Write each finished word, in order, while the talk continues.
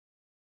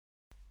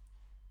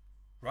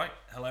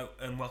Hello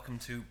and welcome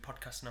to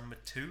podcast number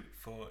 2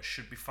 for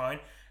Should Be Fine.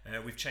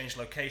 We've changed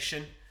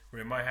location.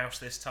 We're in my house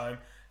this time,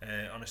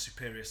 on a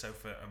superior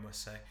sofa, I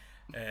must say.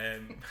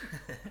 I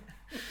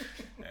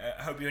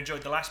hope you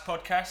enjoyed the last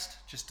podcast.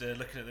 Just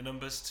looking at the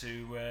numbers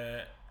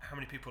to how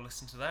many people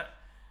listened to that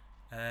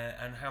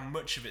and how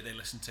much of it they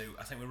listened to.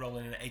 I think we're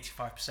rolling in at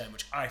 85%,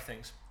 which I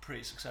think is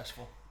pretty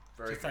successful.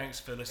 So thanks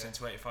for listening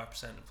to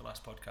 85% of the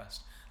last podcast.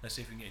 Let's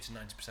see if we can get to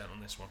 90%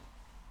 on this one.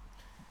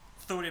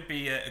 Thought it'd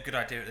be a good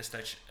idea at this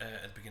stage,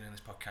 at the beginning of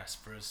this podcast,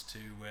 for us to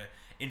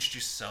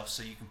introduce ourselves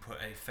so you can put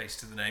a face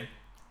to the name,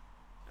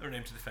 or a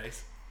name to the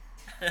face.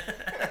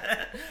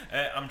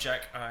 I'm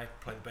Jack, I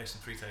play the bass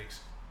in 3 takes.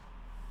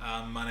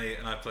 I'm Manny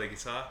and I play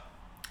guitar.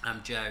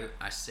 I'm Joe,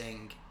 I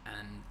sing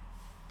and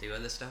do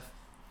other stuff.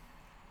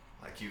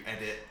 Like you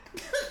edit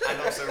and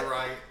also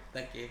write.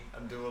 Thank you.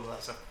 And do all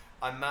that stuff.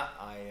 I'm Matt,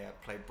 I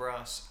play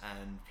brass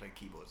and play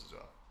keyboards as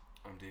well.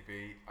 I'm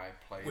DB, I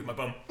play... With my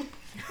bum.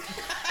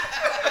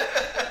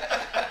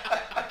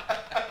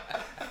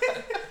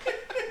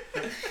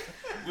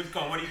 We've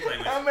gone, what do you play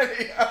with? How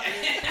many?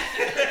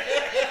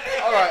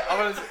 Alright,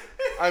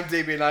 I'm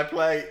DB and I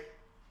play...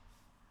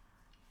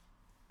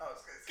 Oh,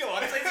 Go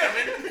on, say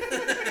something.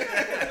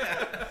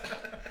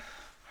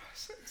 I'm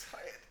so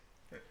excited.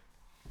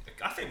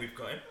 I think we've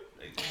got him.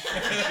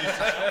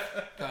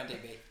 Go on,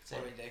 DB. Say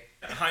what you do.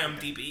 Hi, I'm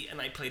DB and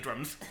I play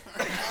drums.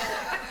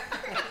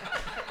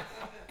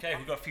 Okay,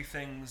 we've got a few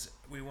things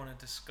we want to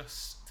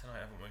discuss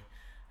tonight, haven't we?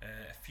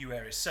 A few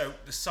areas. So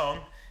the song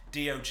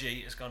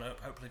DOG has gone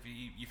up. Hopefully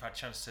you've had a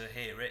chance to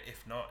hear it.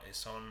 If not,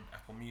 it's on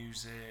Apple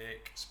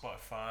Music,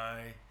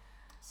 Spotify,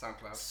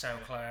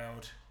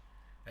 SoundCloud.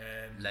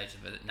 Loads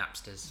of other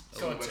Napsters.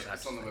 It's on the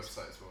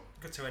website as well.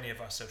 Go to any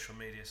of our social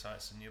media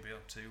sites and you'll be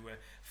able to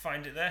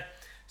find it there.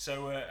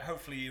 So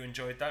hopefully you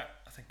enjoyed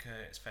that. I think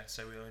it's fair to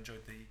say we all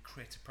enjoyed the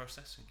creative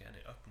process and getting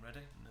it up and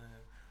ready. And,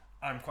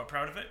 I'm quite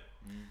proud of it.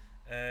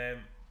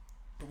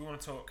 But we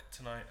want to talk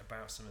tonight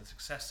about some of the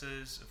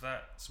successes of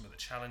that, some of the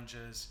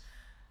challenges,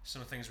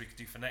 some of the things we could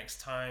do for next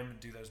time and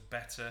do those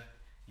better.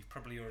 You've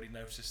probably already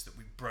noticed that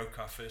we broke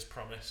our first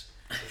promise,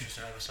 which was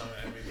to have a song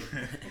out every month.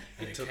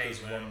 And It took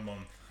us 1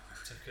 month.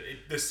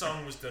 The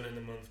song was done in the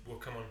month. We'll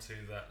come on to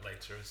that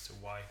later as to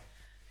why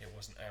it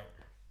wasn't out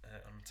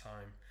on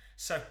time.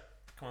 So,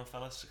 come on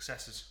fellas,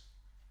 successes.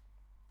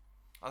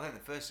 I think the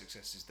first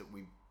success is that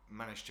we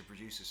managed to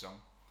produce a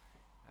song.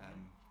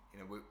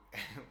 We've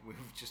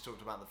just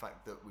talked about the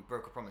fact that we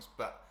broke a promise,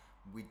 but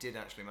we did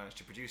actually manage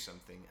to produce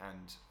something,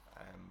 and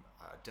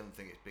I don't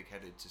think it's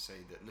big-headed to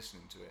say that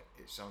listening to it,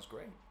 it sounds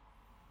great.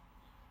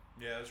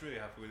 Yeah, I was really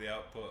happy with the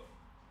output.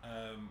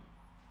 To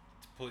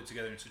pull it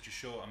together in such a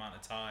short amount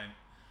of time,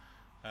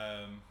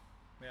 I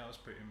was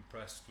pretty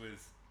impressed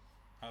with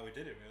how we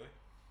did it, really.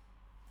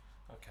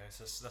 Okay,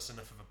 so that's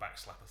enough of a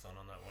backslapathon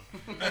on that one.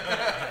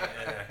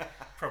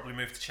 Probably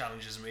move to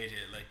challenges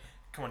immediately.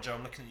 Come on, Joe,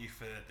 I'm looking at you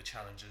for the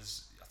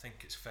challenges. I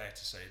think it's fair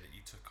to say that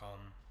you took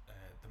on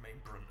the main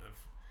brunt of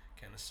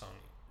getting the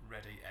song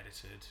ready,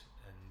 edited,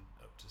 and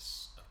up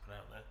and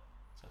out there.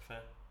 Is that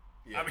fair?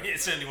 Yeah. I mean, it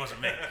certainly wasn't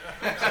me.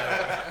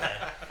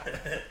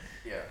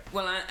 Yeah.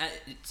 Well,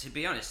 to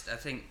be honest, I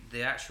think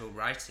the actual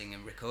writing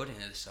and recording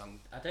of the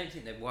song, I don't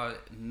think there were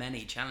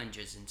many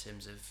challenges in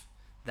terms of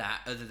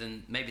that, other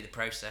than maybe the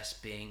process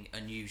being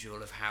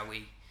unusual of how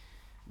we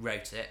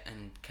wrote it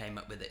and came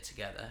up with it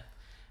together.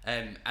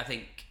 I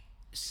think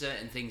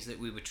certain things that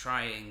we were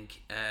trying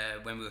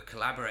when we were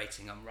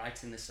collaborating on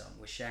writing the song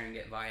were sharing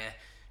it via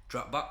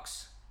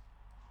Dropbox,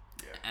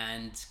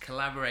 and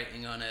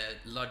collaborating on a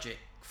Logic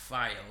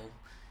file.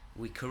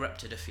 We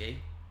corrupted a few.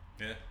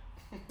 Yeah.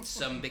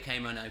 Some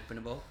became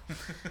unopenable,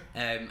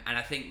 and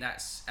I think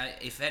that's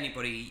if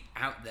anybody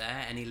out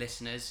there, any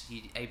listeners,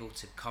 you're able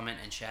to comment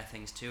and share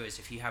things to us.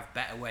 If you have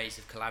better ways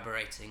of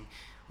collaborating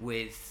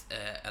with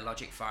a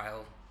Logic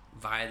file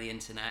via the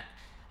internet,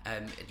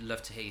 I'd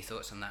love to hear your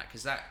thoughts on that,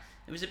 because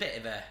it was a bit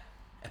of a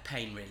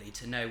pain really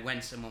to know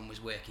when someone was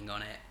working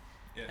on it.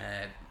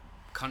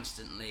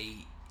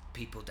 Constantly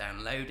people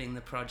downloading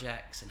the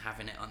projects and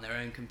having it on their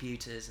own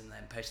computers and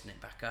then posting it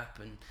back up,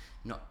 and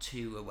not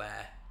too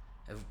aware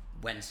of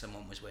when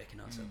someone was working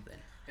on something.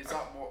 Is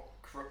that what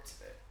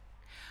corrupted it?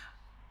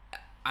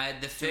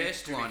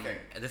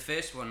 The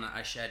first one that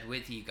I shared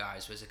with you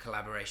guys was a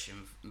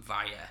collaboration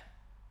via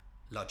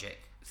Logic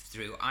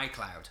through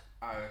iCloud.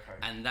 Oh, okay.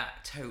 And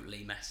that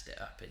totally messed it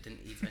up. It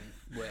didn't even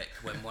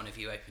work when one of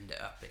you opened it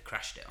up. It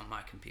crashed it on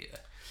my computer.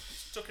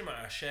 Talking about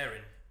our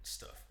sharing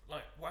stuff,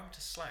 like, what happened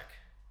to Slack?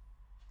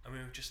 I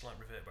mean, we've just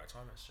revert back to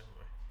iMessage, haven't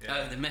we? Yeah.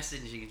 Oh, the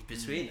messaging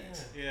between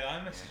us. Yeah,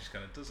 iMessage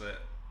kind of does it.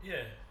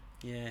 Yeah.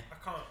 Yeah. I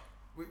can't.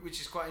 Which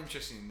is quite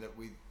interesting that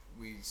we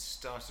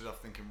started off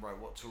thinking, right,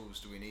 what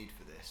tools do we need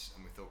for this?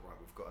 And we thought, right,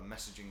 we've got a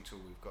messaging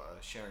tool, we've got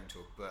a sharing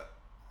tool, but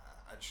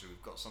actually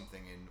we've got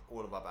something in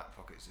all of our back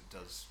pockets that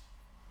does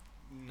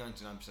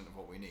 99% of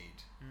what we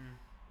need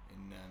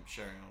in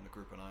sharing on a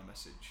group on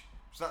iMessage.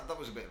 So that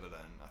was a bit of a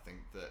learn. I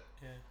think that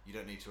you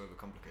don't need to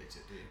overcomplicate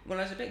it, do you? Well,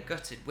 I was a bit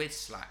gutted with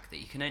Slack that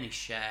you can only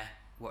share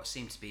what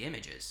seem to be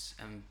images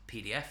and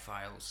PDF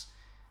files,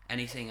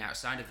 anything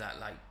outside of that,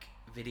 like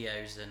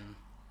videos and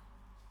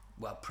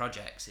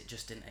projects, it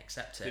just didn't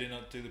accept it. Did it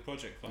not do the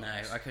project files?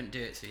 No, I couldn't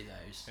do it through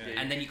those. Yeah.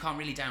 And then you can't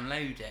really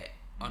download it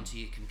onto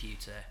your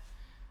computer.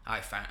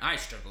 I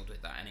struggled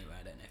with that anyway.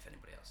 I don't know if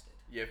anybody else did.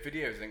 Yeah,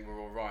 videos I think were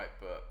alright,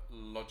 but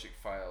Logic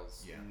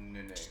files, no.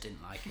 Just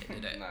didn't like it,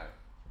 did it? No.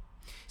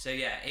 So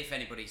yeah, if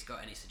anybody's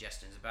got any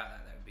suggestions about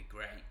that, that would be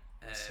great.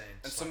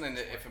 And something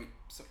that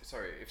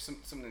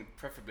something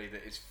preferably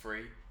that is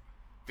free,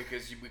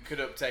 because we could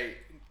update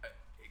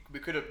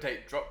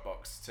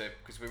Dropbox to,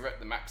 because we're at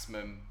the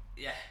maximum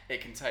it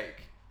can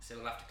take. So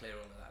we'll have to clear all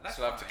of that. That's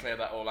so we'll have to fine. clear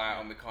that all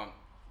out, and we can't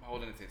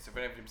hold anything. So if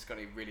anybody's got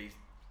any really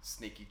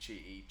sneaky,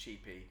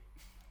 cheapy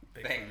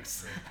Big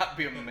things, that'd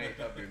be amazing.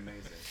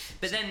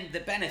 But then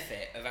the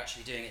benefit of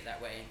actually doing it that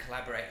way and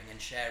collaborating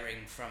and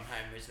sharing from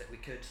home is that we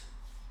could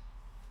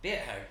be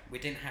at home. We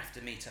didn't have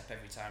to meet up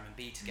every time and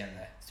be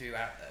together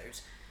throughout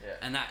those. Yeah.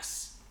 And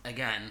that's,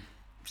 again,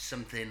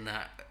 something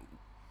that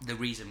the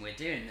reason we're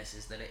doing this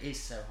is that it is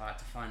so hard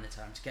to find the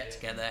time to get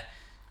together,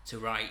 to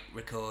write,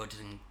 record,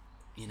 and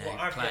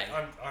play.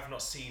 I've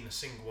not seen a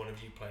single one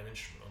of you play an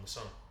instrument on the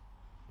song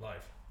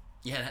live.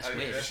 Yeah, that's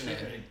weird, isn't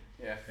it?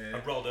 Yeah. I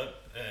rolled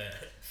up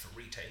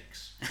 3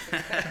 takes.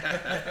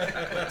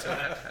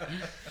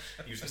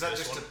 Is that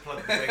just to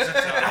plug the bass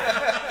guitar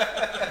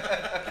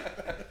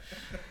in?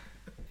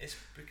 It's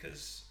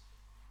because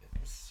it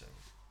was so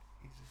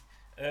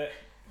easy.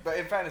 But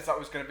in fairness, that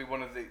was going to be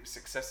one of the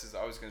successes that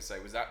I was going to say,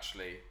 was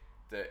actually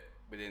that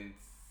within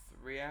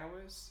 3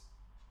 hours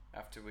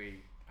after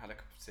we had a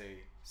cup of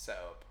tea set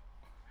up,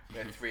 we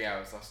had 3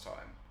 hours last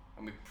time,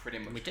 and we pretty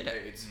much We did it.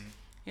 completed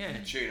Yeah.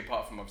 the tune,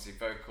 apart from obviously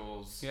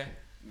vocals, Yeah.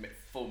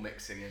 full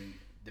mixing and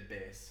the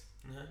bass.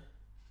 Uh-huh.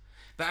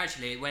 But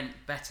actually, it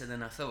went better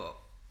than I thought.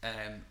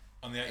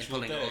 On the In actual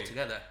pulling day, it all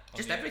together, on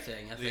just the-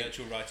 everything. I the think.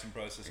 actual writing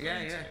process.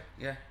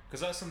 Yeah. Because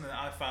that's something that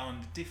I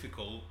found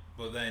difficult,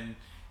 but then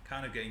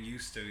kind of getting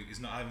used to is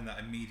not having that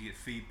immediate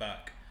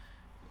feedback.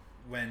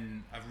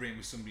 When I've written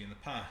with somebody in the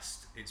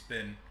past, it's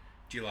been,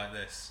 do you like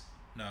this?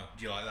 No.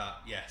 Do you like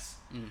that? Yes.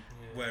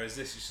 Whereas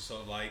this is just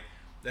sort of like,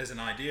 there's an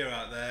idea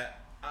out there,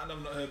 and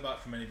I've not heard back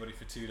from anybody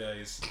for 2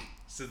 days,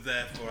 so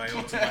therefore I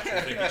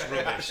automatically think it's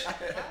rubbish.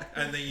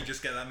 And then you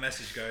just get that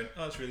message going,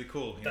 oh, it's really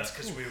cool. That's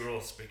because we were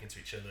all speaking to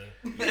each other.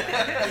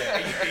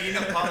 Are you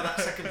not part of that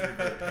secondary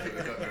group that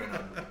we've got going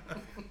on?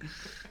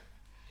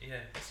 Yeah,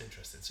 it's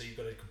interesting. So you've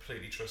got to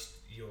completely trust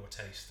your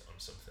taste on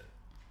something.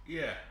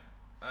 Yeah.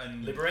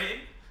 And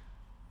Liberating?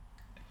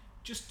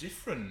 just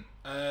different.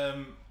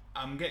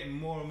 I'm getting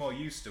more and more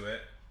used to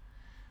it,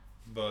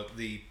 but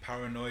the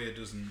paranoia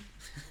doesn't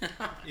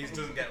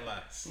get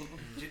less.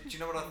 Do you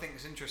know what I think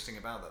is interesting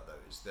about that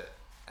though, is that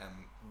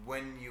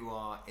when you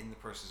are in the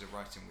process of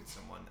writing with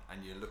someone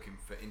and you're looking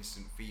for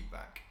instant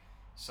feedback,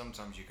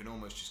 sometimes you can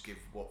almost just give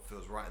what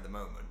feels right at the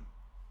moment,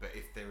 but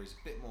if there is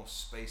a bit more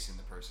space in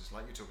the process,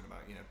 like you're talking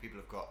about, people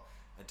have got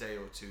a day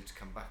or two to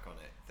come back on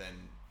it,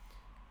 then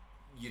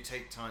you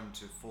take time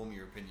to form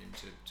your opinion,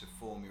 to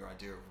form your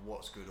idea of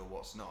what's good or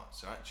what's not.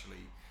 So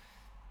actually,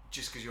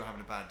 just because you're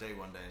having a bad day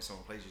one day and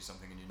someone plays you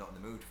something and you're not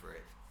in the mood for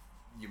it,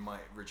 you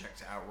might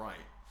reject it outright.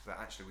 But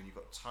actually, when you've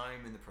got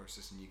time in the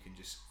process and you can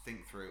just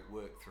think through it,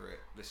 work through it,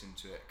 listen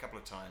to it a couple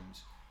of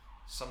times,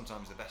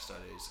 sometimes the best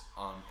ideas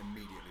aren't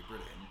immediately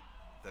brilliant.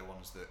 They're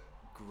ones that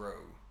grow.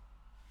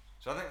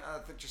 So I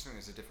just think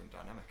there's a different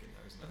dynamic in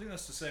there, isn't I there? think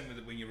that's the same with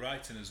it when you're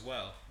writing as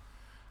well,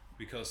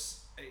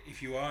 because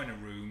if you are in a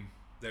room,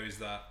 there is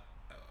that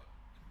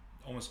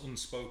almost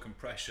unspoken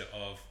pressure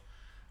of,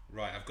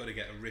 right, I've got to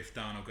get a riff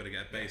down, I've got to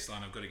get a bass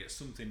line, I've got to get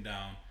something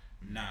down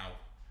now.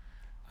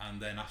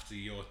 And then after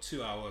your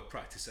 2-hour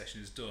practice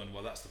session is done,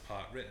 well, that's the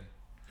part written.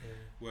 Yeah.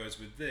 Whereas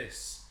with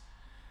this,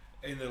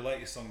 in the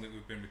latest song that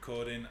we've been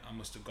recording, I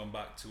must have gone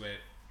back to it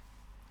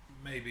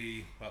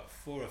maybe about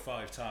 4 or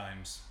 5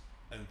 times,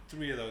 and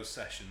 3 of those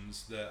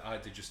sessions that I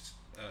did just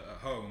at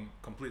home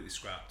completely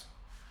scrapped.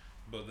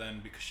 But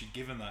then because you're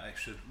given that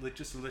extra,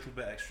 just a little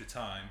bit extra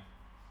time,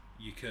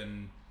 you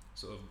can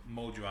sort of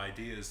mould your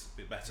ideas a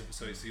bit better.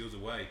 So it's the other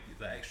way.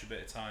 That extra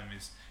bit of time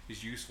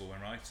is useful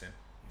when writing.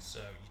 So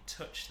you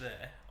touched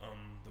there on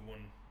the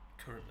one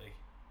currently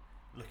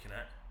looking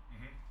at.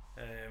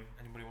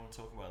 Anybody want to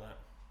talk about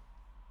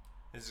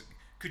that?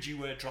 Could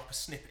you drop a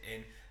snippet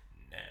in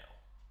now?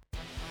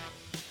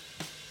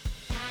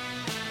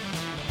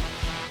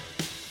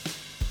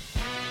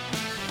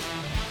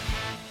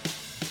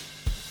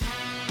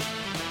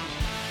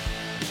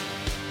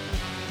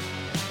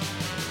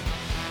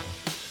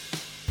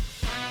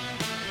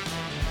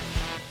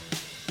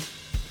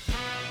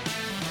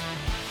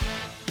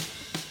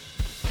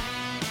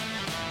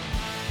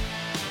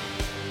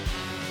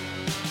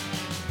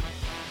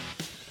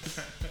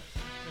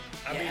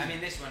 I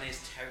mean, this one is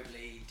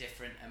totally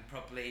different, and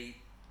probably,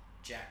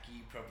 Jack,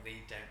 you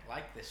probably don't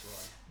like this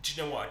one. Do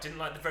you know what? I didn't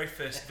like the very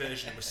first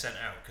version that was sent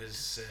out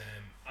because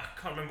I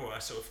can't remember what I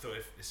sort of thought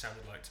it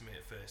sounded like to me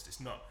at first. It's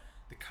not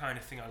the kind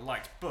of thing I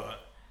liked,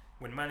 but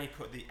when Manny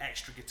put the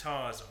extra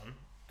guitars on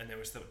and there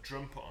was the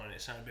drum put on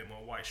it sounded a bit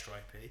more white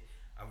stripey.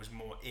 I was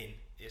more in.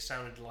 It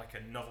sounded like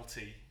a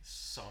novelty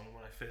song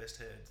when I first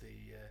heard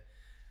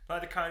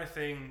the kind of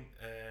thing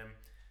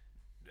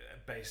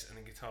bass and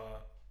the guitar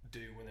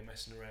do when they're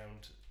messing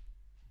around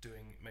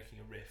making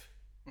a riff,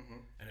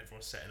 and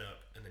everyone's setting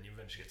up, and then you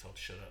eventually get told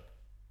to shut up.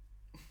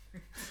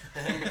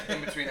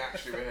 in between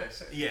actually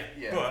rehearsing. Yeah,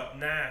 but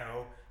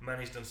now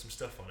Manny's done some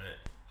stuff on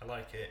it. I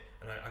like it,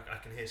 and I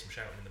can hear some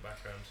shouting in the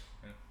background.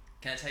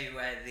 Can I tell you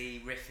where the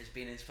riff has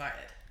been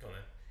inspired? Go on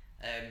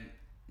then.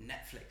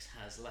 Netflix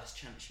has Last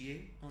Chance U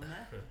on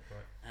there,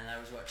 Right. and I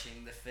was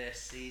watching the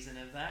first season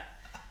of that,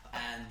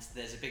 and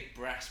there's a big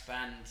brass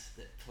band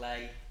that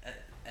play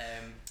at,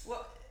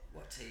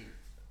 what team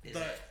is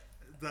it?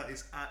 That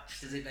is Does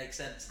actually it make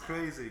sense now?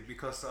 crazy,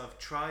 because I've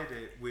tried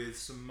it with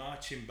some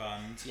marching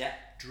band Yeah.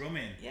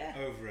 drumming Yeah.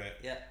 over it.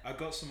 Yeah. I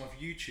got some off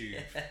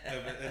YouTube at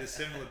a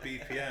similar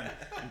BPM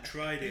and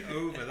tried it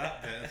over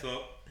that bit and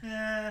thought,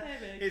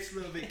 Maybe. it's a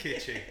little bit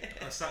kitschy.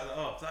 I sat that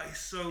off. That is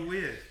so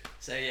weird.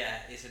 So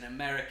yeah, it's an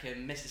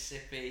American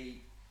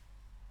Mississippi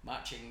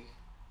marching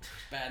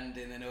band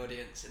in an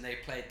audience, and they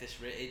played this.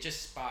 It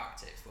just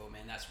sparked it for me,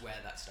 and that's where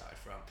that started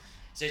from.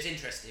 So it's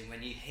interesting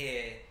when you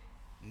hear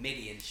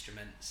MIDI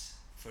instruments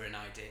for an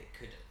idea, it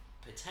could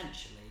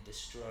potentially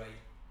destroy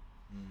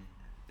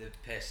the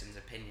person's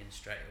opinion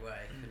straight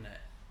away, couldn't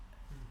it?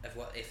 Of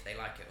what if they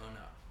like it or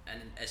not.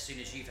 And as soon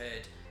as you've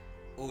heard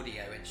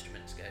audio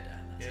instruments go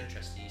down, that's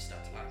interesting. You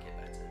start to like it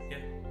better.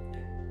 Yeah.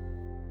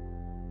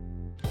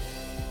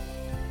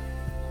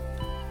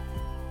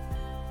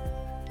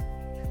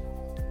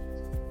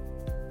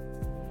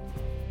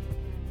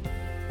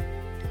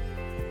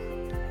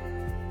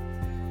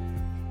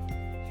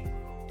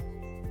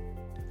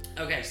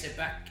 Okay, so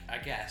back, I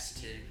guess,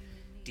 to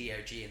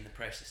DOG and the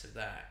process of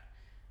that.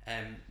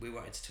 We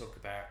wanted to talk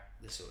about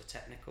the sort of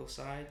technical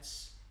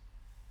sides.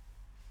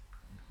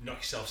 Knock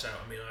yourselves out.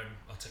 I mean,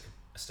 I'll take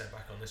a step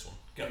back on this one.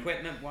 Go.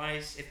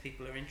 Equipment-wise, if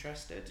people are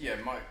interested. Yeah,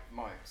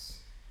 mics.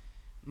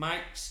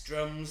 Mics,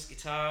 drums,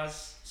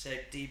 guitars. So,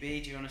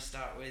 DB, do you want to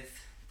start with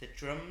the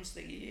drums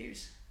that you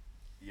use?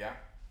 Yeah.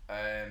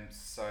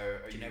 So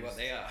Do you know what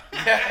they are?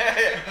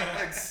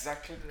 Yeah,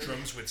 exactly.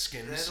 Drums with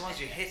skins. They're the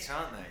ones you hit,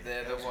 aren't they?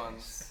 They're the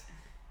ones.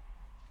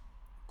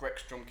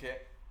 Greg's drum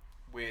kit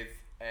with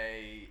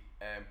a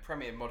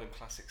Premier Modern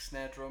Classic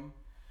snare drum,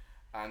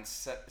 and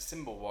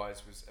cymbal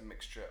wise was a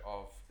mixture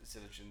of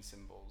Zildjian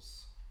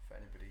cymbals for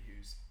anybody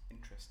who's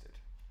interested.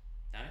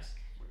 Nice.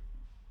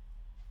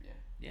 Yeah.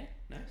 Yeah,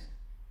 nice.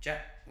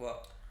 Jack,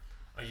 what?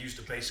 I used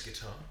a bass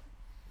guitar,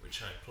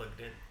 which I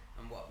plugged in.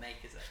 And what make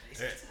is that bass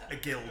guitar? A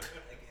Guild.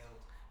 A Guild.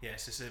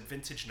 Yes, it's a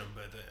vintage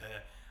number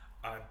that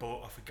I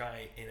bought off a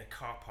guy in a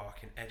car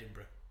park in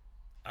Edinburgh.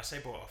 I say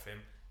bought off him.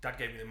 Dad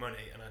gave me the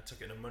money, and I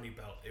took it in a money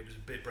belt. It was a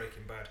bit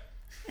Breaking Bad.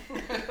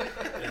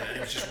 And it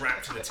was just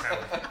wrapped in a towel.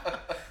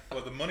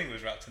 Well, the money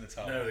was wrapped in the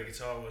towel. No, the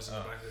guitar was in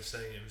the back of the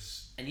thing. It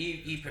was. And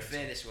you prefer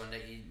this one,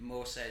 don't you?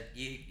 More so,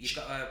 you've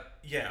got a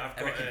Yeah, I've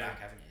got Rickenback,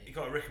 haven't you? You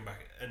got a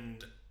Rickenback,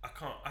 and I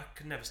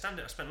could never stand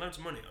it. I spent loads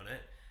of money on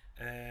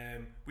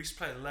it. We used to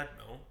play at the Lead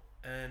Mill,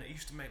 and it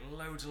used to make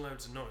loads and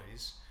loads of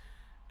noise.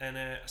 And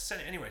I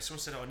sent it anyway.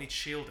 Someone said, "Oh, I need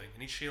shielding. I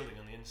need shielding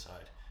on the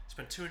inside."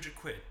 Spent 200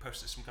 quid,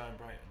 posted it to some guy in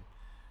Brighton.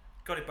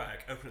 Got it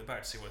back, opened it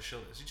back to see what the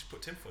shield is. You just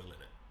put tinfoil in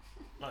it,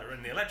 like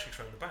running the electrics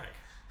around the back,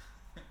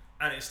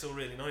 and it's still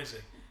really noisy.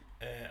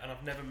 And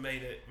I've never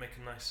made it make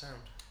a nice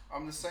sound.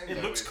 I'm the same. It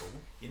though looks with-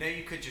 cool, You know,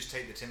 you could just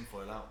take the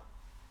tinfoil out.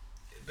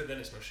 but then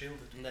it's not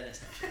shielded. And then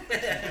it's not.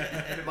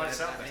 It might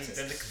sound That better. means-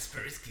 Then the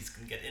conspiracies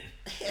can get in.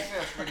 I think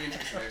that's really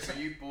interesting. Though. So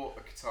you bought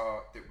a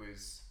guitar that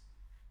was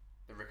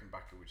the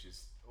Rickenbacker, which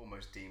is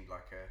almost deemed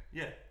like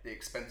the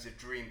expensive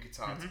dream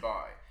guitar to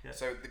buy. Yeah.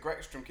 So the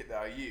Greg's drum kit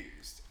that I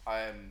used,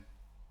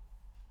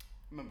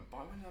 remember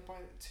when did I buy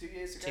it? 2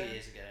 years ago. 2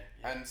 years ago.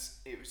 Yeah. And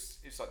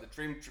it's like the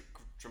dream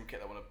drum kit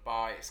that I want to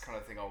buy. It's kind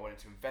of thing I wanted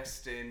to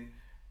invest in,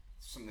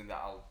 something that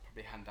I'll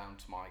probably hand down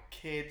to my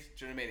kid.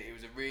 Do you know what I mean? It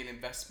was a real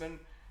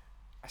investment.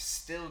 I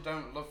still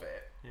don't love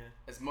it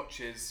as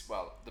much as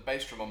the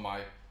bass drum on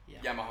my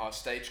Yamaha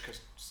Stage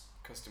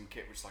custom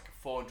kit, which is like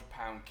a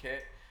 £400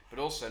 kit, but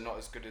also not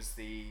as good as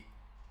the.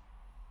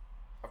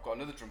 I've got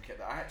another drum kit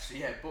that I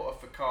actually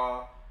bought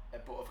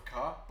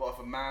off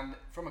a man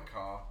from a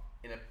car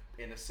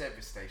in a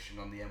service station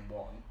on the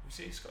M1. You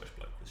see a Scottish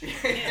bloke with Was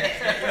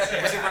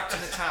it wrapped in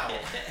a towel?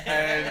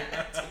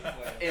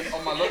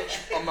 On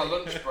my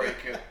lunch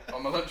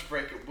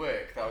break at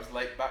work that I was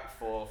late back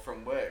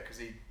from work because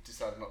he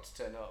decided not to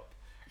turn up,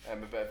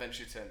 but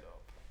eventually turned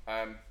up.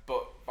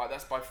 But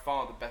that's by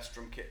far the best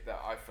drum kit that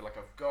I feel like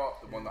I've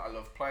got. The one that I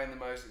love playing the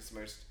most. It's the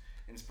most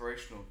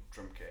inspirational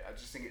drum kit. I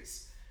just think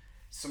it's.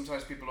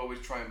 Sometimes people always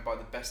try and buy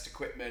the best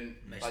equipment,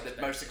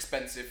 the most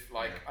expensive,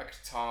 a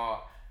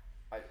guitar,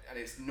 and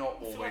it's not I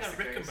feel always like the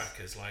that case.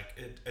 Rickenbacker's like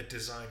a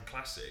design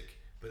classic,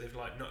 but they've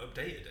like not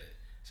updated it.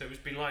 So it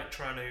would be like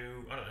trying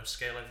to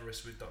scale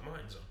Everest with Doc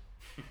Mines on.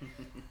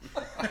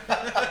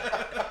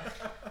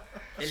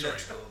 It Sorry,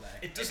 looks cool though.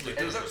 It does It look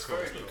looks cool.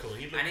 very It looks cool.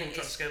 You'd look And cool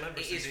trying to scale it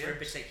Everest is in for a the end.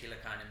 particular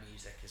kind of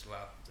music as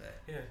well.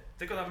 Yeah,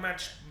 they've got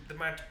that the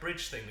mad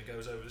bridge thing that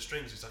goes over the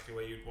strings exactly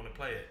where you'd want to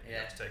play it. You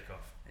Yeah. have to take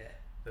off. Yeah.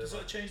 Does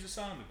that change the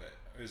sound of it,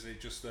 or is it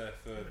just there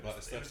for like the It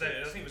was stuff?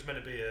 there, I think it was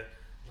meant to be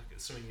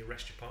something you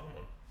rest your palm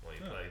on while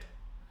you Oh. played.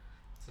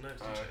 So no, it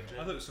doesn't change I it.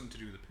 thought it was something to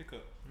do with the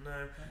pickup.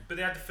 No, but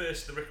they had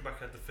the Rickenbacker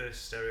had the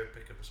first stereo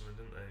pickup or something,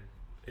 didn't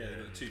they? Yeah,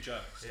 they've got 2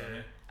 jacks down Yeah.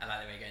 here. I like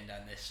that we're going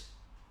down this.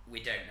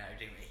 We don't know,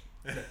 do we?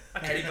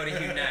 Anybody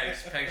who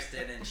knows, post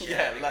in and share. Yeah,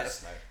 let because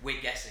us know.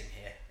 We're guessing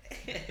here.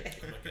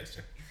 I'm not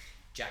guessing.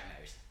 Jack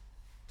knows.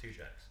 2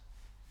 jacks.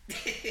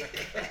 It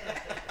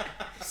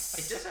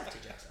does have 2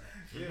 jacks on it.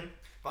 Yeah.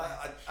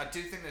 But I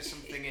do think there's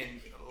something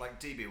in, like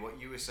DB, what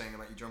you were saying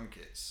about your drum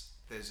kits,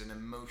 there's an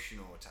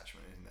emotional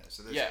attachment in there.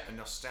 So there's a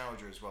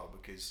nostalgia as well,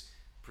 because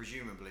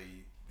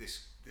presumably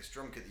this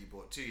drum kit that you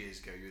bought 2 years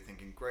ago, you were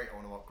thinking, great, I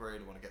want to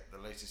upgrade, I want to get the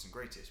latest and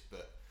greatest,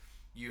 but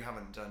you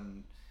haven't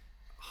done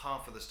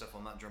half of the stuff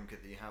on that drum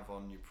kit that you have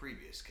on your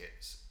previous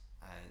kits.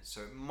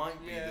 So it might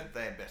be that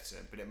they're better,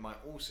 but it might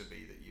also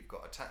be that you've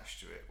got attached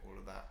to it all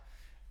of that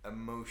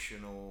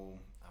emotional,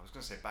 I was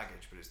going to say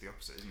baggage, but it's the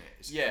opposite, isn't it?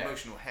 It's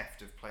emotional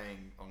heft of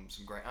playing on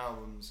some great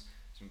albums,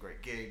 some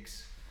great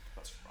gigs.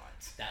 That's right.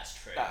 That's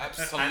true. That's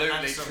absolutely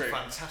and some true.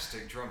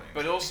 fantastic drumming.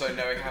 But also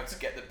knowing how to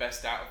get the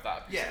best out of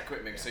that piece of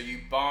equipment. Yeah. So you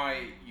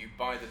buy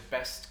the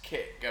best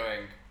kit,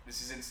 going,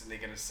 this is instantly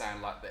going to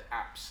sound like the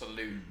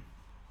absolute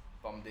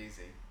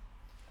Bomdeezy.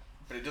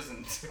 But it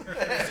doesn't.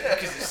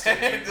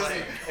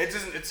 It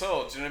doesn't at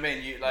all. Do you know what I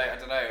mean? I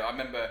don't know. I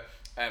remember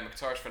a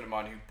guitarist friend of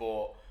mine who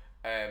bought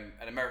an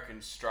American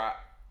Strat,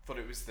 thought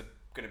it was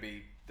going to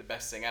be the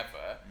best thing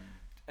ever.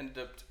 Ended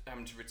up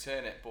having to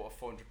return it. Bought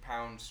a £400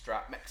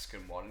 Strat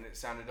Mexican one, and it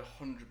sounded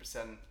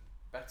 100%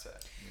 better.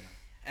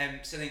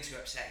 Something to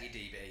upset you,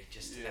 DB,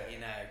 just to let you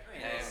know.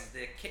 Yes.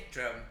 The kick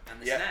drum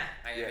and the Yeah. snare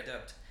I Yeah.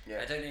 overdubbed.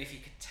 Yeah. I don't know if you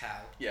could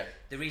tell. Yeah.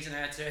 The reason I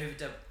had to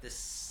overdub the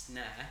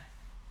snare,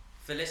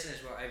 for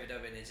listeners, what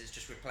overdubbing is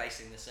just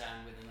replacing the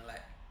sound with an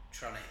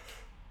electronic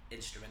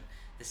instrument.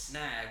 The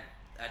snare,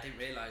 I didn't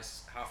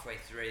realise halfway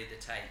through the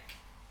take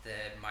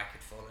the mic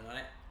had fallen on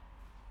it.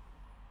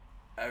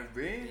 Oh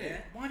really?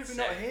 Yeah. Why did we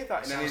So- not hear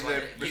that? In any Sounds of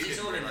like the Because it's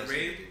all in the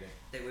Realise room it,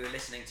 that we were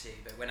listening to,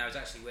 but when I was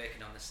actually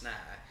working on the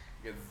snare,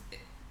 it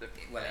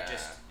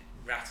just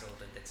rattled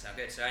and didn't sound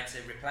good. So I had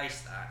to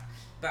replace that.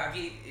 But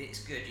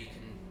it's good, you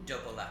can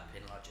double up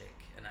in Logic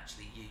and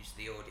actually use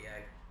the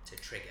audio to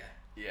trigger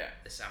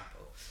the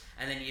sample.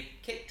 And then your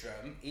kick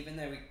drum, even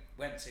though we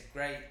went to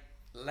great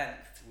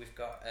length, we've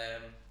got a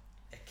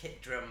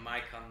kick drum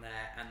mic on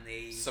there and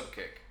the sub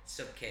kick.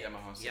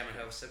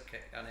 Yamaha sub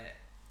kick on it.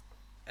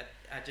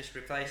 I just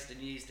replaced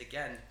and used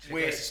again.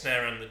 Replace the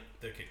snare and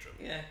the kick drum.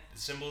 Yeah. The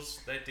cymbals,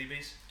 they're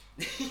DBs.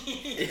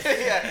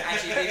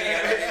 Actually, I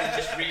went in and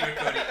just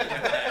re-recorded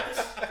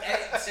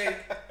it. So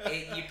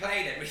you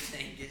played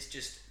everything. It's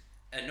just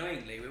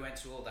annoyingly we went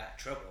to all that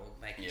trouble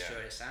making sure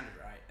it sounded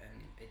right,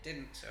 and it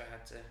didn't. So I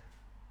had to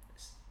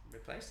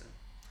replace them.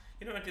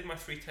 You know, I did my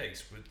 3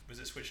 takes. Was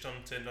it switched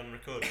on, turned on,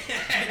 recorded?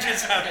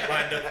 Just have it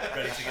lined up,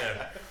 ready to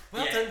go.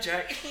 Well done,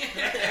 Jack. You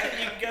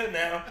can go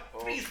now.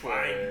 Please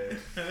fine.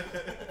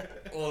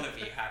 All of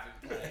you haven't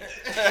played.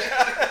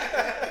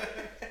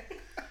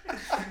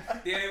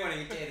 The only one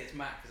who did is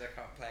Matt, because I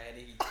can't play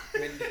any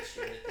wind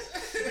instruments.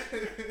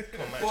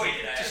 Come on, Matt. Boy,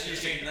 did I just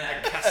use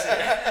that.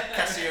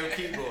 Casio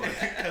keyboard.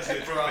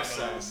 Casio brass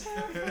sounds.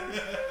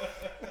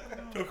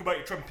 Talk about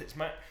your trumpets,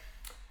 Matt.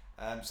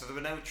 So there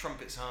were no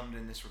trumpets harmed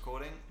in this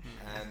recording.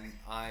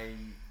 I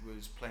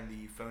was playing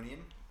the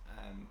euphonium,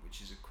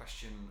 which is a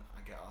question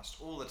I get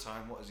asked all the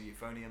time. What is a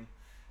euphonium?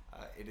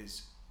 It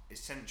is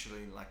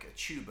essentially like a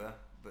tuba,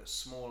 but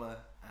smaller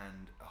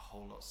and a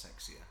whole lot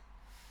sexier.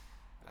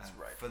 That's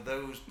right. For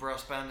those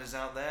brass banders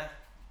out there,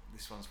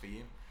 this one's for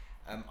you.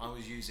 I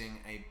was using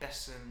a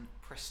Besson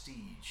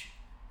Prestige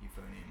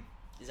euphonium.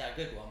 Is that a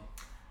good one?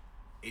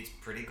 It's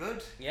pretty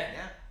good.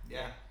 Yeah.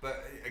 Yeah.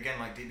 But again,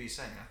 like DB's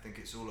saying, I think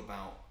it's all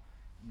about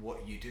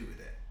what you do with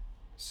it.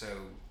 So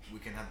we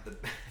can have the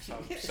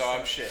So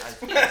I'm shit. as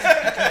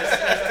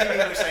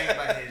DB was saying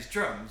about his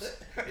drums,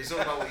 it's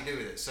all about what you do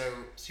with it. So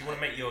you want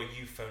to make your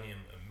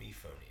euphonium a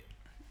mephonium?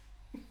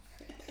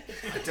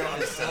 I don't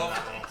understand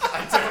that.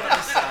 I don't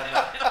understand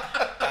that.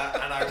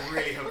 And I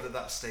really hope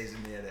that stays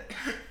in the edit.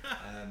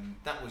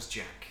 That was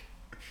Jack.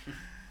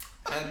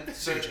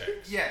 So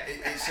yeah,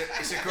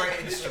 it's a great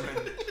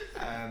instrument.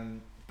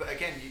 But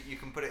again, you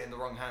can put it in the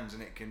wrong hands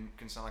and it can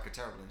sound like a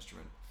terrible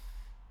instrument.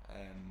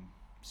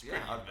 So yeah,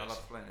 I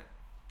love playing it.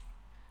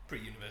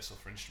 Pretty universal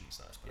for instruments,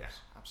 that I suppose. Yeah,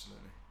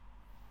 absolutely.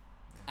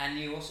 And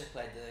you also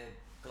played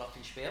the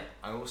glockenspiel.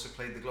 I also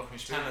played the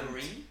glockenspiel,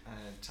 Tambourine.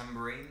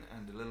 tambourine,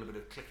 and a little bit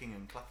of clicking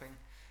and clapping.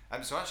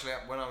 So actually,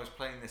 when I was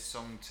playing this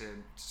song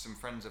to some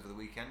friends over the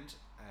weekend,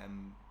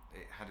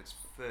 it had its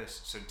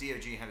first. So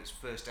DOG had its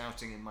first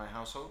outing in my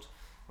household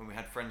when we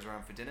had friends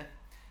around for dinner.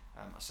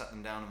 I sat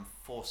them down and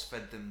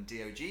force-fed them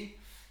DOG,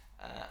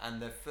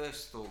 and their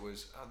first thought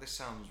was, oh, this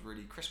sounds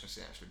really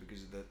Christmassy actually,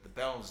 because of the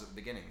bells at the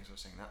beginning. So I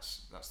was saying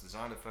that's the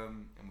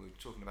xylophone, and we were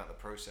talking about the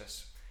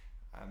process.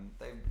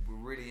 They were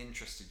really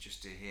interested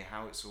just to hear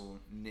how it's all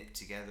knit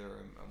together,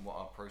 and what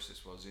our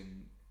process was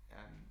in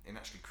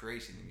actually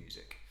creating the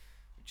music,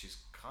 which is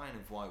kind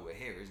of why we're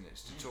here, isn't it?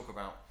 It's to talk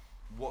about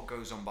what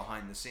goes on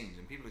behind the scenes,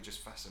 and people are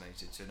just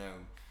fascinated to know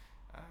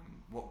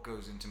what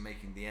goes into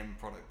making the end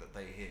product that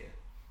they hear.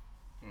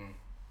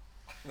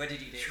 Where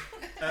did you do?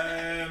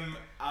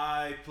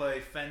 I play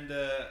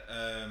Fender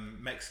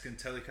Mexican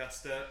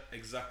Telecaster.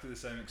 Exactly the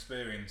same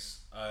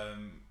experience.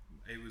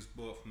 It was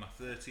bought for my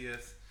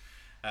 30th,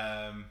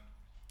 and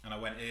I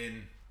went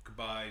in, could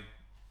buy,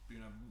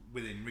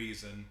 within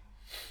reason,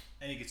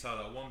 any guitar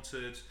that I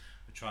wanted.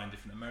 I tried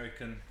different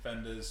American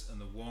Fenders,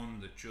 and the one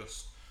that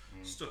just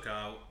stuck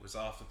out was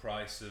half the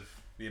price of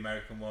the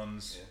American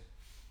ones,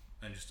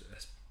 and just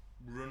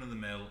a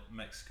run-of-the-mill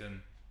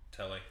Mexican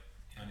Tele,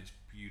 and it's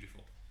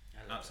beautiful.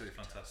 Absolutely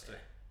fantastic.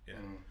 Yeah.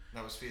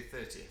 That was for your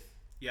 30th?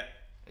 Yeah.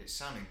 It's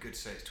sounding good to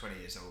say it's 20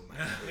 years old,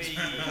 man.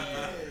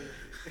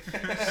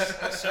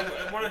 So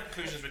one of the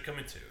conclusions we're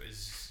coming to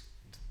is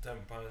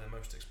don't buy the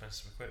most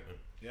expensive equipment.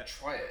 Yeah.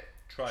 Try it.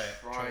 Try it.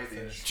 Try it the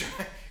first.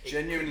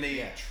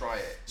 genuinely try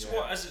it. So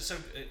what is it? So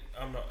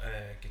I'm not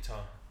a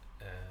guitar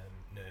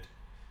nerd.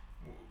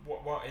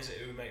 What is it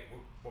who make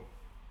what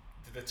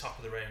the top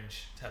of the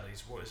range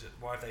tellies? What is it?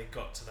 Why have they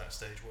got to that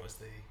stage? What is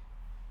the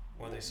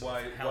why are they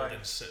sort of held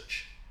in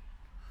such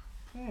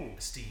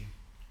esteem?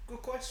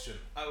 Good question.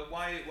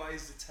 Why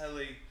is the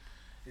telly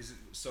is it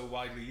so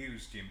widely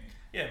used? Do you mean?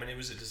 Yeah, I mean,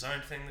 was it a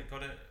design thing that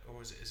got it,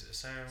 or is it a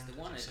sound? It's the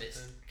one is of it it's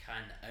something?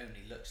 kind of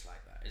only looks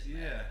like that, isn't it?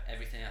 Yeah.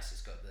 Everything else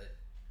has got the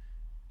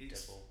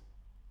It's double.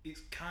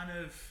 it's kind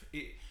of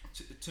it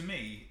to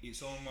me.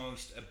 It's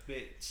almost a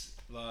bit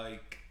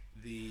like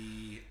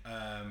the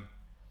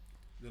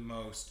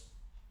most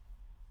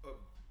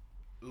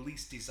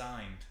least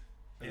designed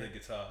of the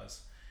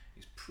guitars.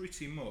 It's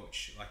pretty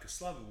much like a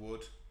slab of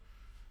wood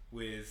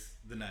with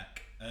the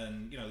neck,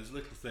 and there's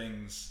little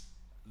things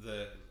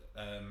that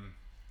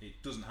it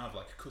doesn't have,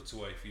 like a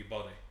cutaway for your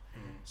body.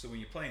 So when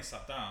you're playing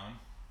sat down,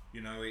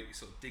 it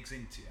sort of digs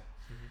into you.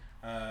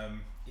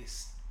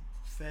 It's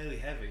fairly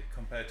heavy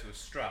compared to a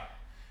Strat.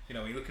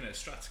 When you're looking at a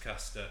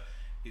Stratocaster,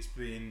 it's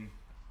been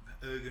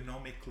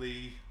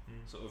ergonomically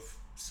sort of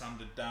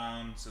sanded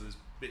down, so there's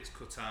bits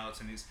cut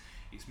out, and it's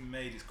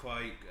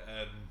quite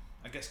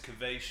I guess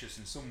curvaceous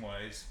in some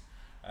ways,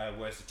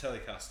 whereas the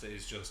Telecaster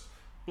is just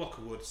block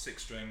of wood,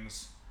 6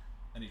 strings,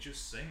 and it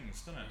just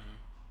sings, doesn't it?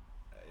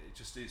 It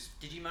just is.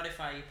 Did you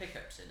modify your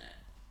pickups in it?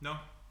 No.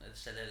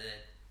 So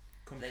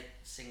they're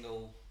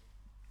single.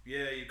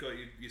 Yeah, you've got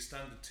your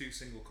standard 2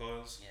 single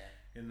coils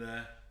Yeah. in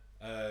there.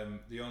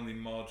 The only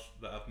mod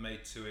that I've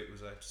made to it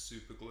was I had to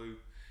super glue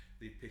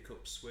the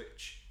pickup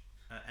switch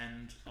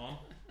end on.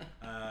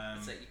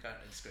 So you can't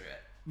unscrew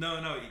it. No,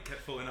 it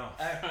kept falling off.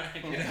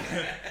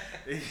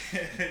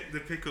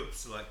 The pickup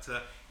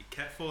selector, it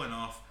kept falling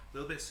off. A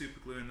little bit of super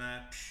glue in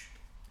there.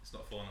 It's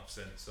not fallen off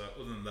since. So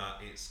other than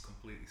that, it's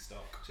completely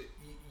stock. So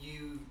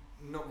you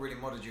not really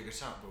modded your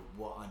guitar, but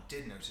what I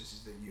did notice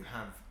is that you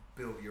have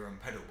built your own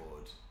pedal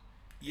board.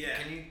 Yeah.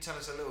 Can you tell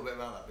us a little bit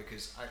about that?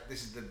 Because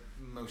this is the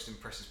most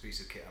impressive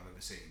piece of kit I've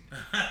ever seen.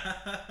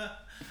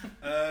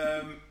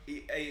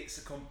 It's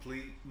a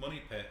complete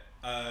money pit.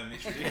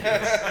 It's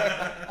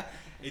ridiculous.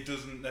 It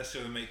doesn't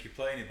necessarily make you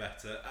play any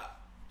better.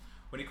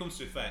 When it comes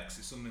to effects,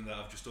 it's something that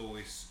I've just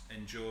always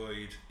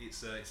enjoyed.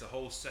 It's a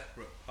whole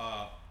separate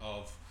part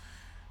of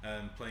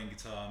playing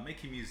guitar,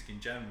 making music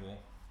in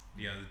general.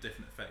 The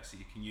different effects that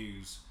you can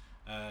use,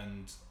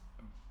 and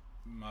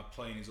my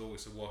playing is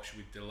always awash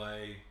with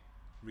delay,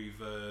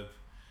 reverb,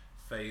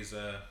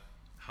 phaser,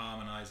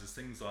 harmonizers,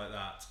 things like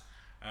that.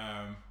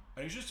 And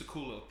it was just a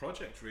cool little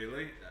project,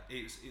 really.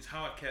 It's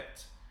how I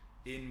kept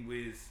in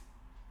with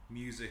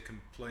music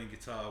and playing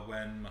guitar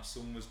when my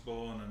son was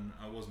born and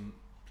I wasn't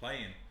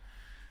playing.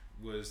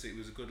 It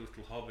was a good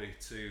little hobby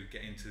to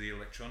get into the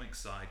electronic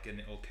side, getting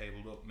it all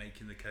cabled up,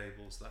 making the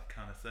cables, that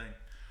kind of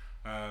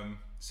thing.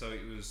 So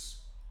it was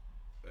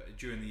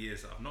during the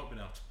years that I've not been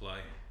able to play,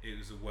 it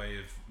was a way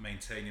of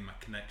maintaining my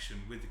connection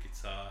with the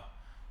guitar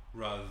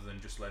rather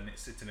than just letting it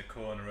sit in a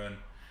corner and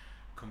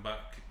come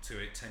back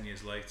to it 10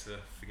 years later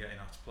forgetting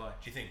how to play.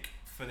 Do you think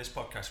for this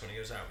podcast, when it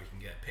goes out, we can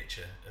get a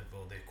picture of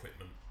all the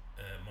equipment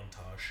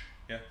montage?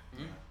 Yeah.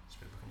 So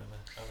people can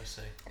have a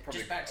see.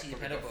 Just back to your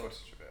pedal board.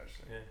 Footage of it,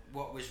 actually. Yeah.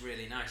 What was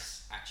really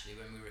nice actually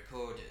when we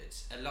recorded,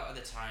 a lot of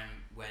the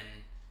time when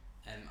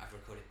I've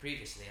recorded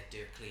previously, I'd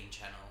do a clean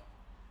channel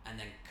and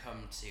then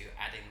come to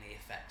adding the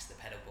effects, the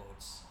pedal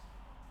boards,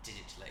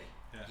 digitally,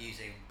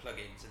 using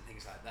plugins and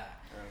things like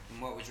that.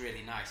 And what was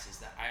really nice is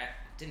that I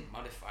didn't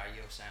modify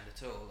your sound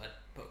at all. I'd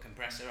put a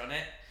compressor on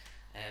it,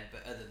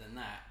 but other than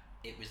that,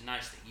 it was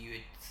nice that you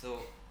had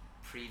thought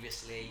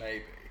previously.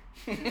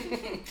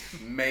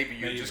 Maybe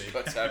you just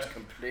cut out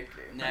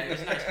completely. No, it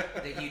was nice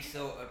that you'd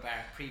thought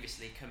about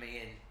previously coming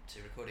in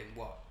to recording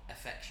what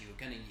effects you were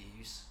going to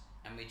use,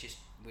 and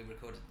we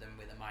recorded them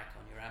with a mic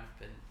on your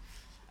amp, and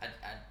I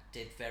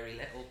did very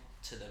little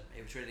to them.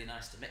 It was really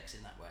nice to mix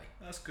in that way.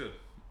 That's good.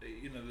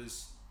 You know,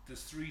 there's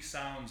 3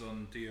 sounds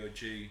on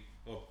DOG,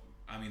 or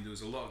I mean, there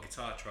was a lot of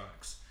guitar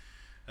tracks.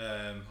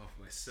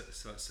 So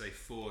let's say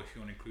 4 if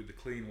you want to include the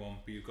clean one.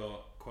 But you've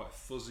got quite a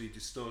fuzzy,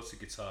 distorted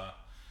guitar.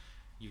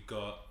 You've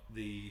got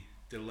the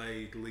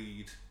delayed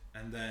lead,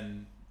 and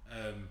then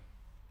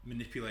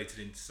manipulated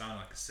into sound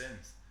like a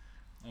synth,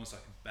 almost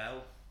like a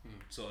bell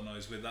sort of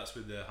noise. That's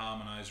with the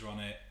harmonizer on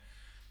it,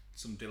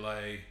 some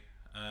delay.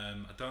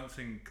 I don't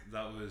think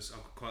that was.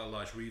 I've got quite a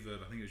large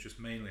reverb. I think it was just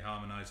mainly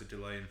harmonizer,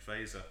 delay, and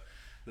phaser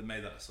that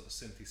made that sort of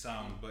synthy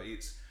sound. But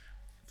it's,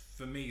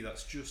 for me,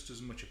 that's just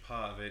as much a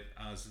part of it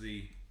as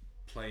the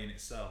playing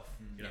itself.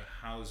 You know,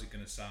 how's it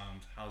going to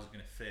sound? How's it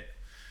going to fit?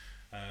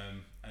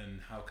 And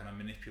how can I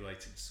manipulate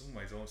it in some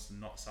ways almost to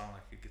not sound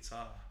like a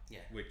guitar,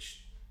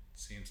 which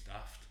seems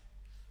daft.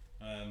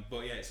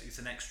 But yeah, it's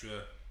an extra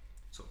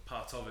sort of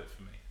part of it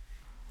for me.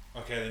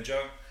 Okay then,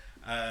 Joe,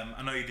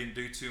 I know you didn't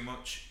do too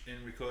much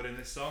in recording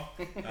this song.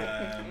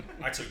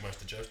 I took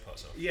most of Joe's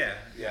parts off. Yeah,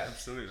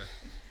 absolutely.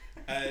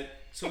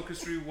 Talk us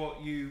through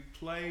what you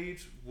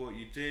played, what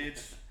you did.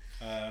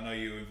 I know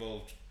you were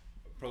involved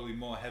probably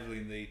more heavily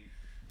in the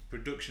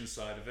production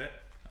side of it.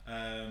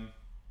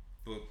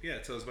 But yeah,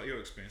 tell us about your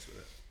experience with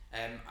it.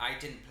 I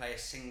didn't play a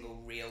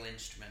single real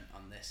instrument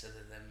on this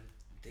other than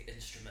the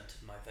instrument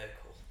of my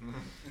vocal.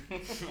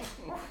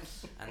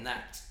 And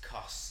that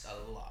costs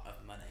a lot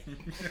of money.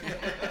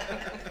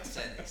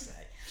 So they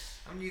say.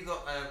 And you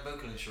got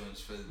vocal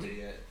insurance for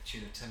the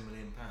tune of £10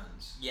 million?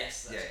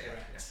 Yes, that's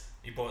correct. Yeah.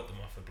 You bought them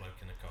off a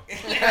bloke in a car.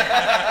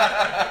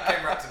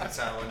 Came wrapped in a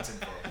towel and tin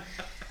foil.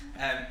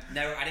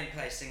 No, I didn't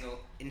play a single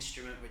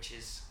instrument, which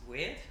is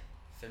weird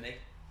for me,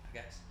 I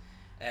guess.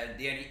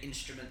 The only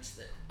instruments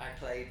that I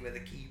played were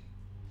the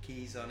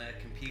keys on a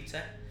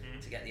computer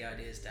to get the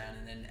ideas down,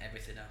 and then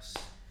everything else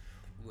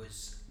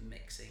was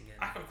mixing. And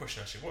I've got a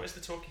question actually. What is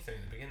the talkie thing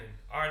at the beginning?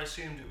 I'd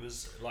assumed it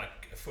was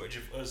like a footage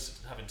of us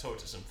having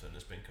talked to something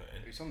that's been cut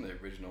in. It was on the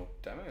original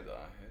demo that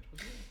I heard,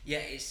 wasn't it? yeah,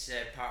 it's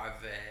part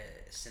of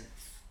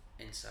synth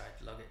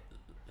inside Logic.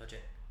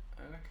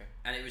 Oh, okay.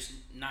 And it was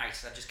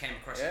nice. I just came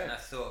across it and I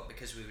thought,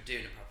 because we were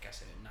doing a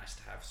podcast, it would be nice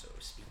to have sort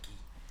of speaky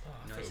I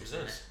thought it noises was in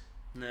us.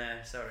 it.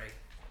 No, sorry.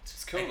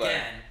 It's cool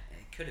Again,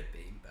 it could have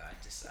been, but I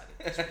decided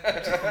this would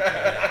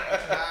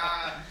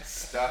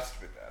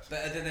Started with that.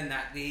 But other than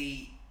that,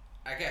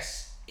 I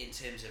guess in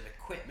terms of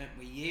equipment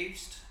we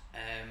used,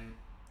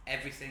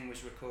 everything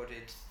was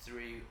recorded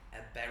through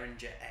a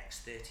Behringer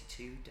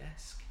X32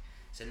 desk.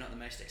 So not the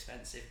most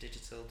expensive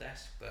digital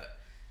desk, but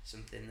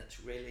something that's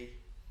really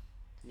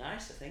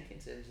nice, I think, in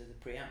terms of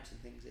the preamps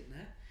and things in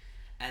there.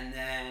 And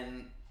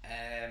then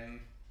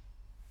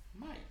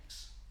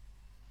mics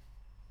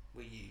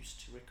were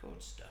used to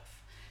record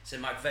stuff. So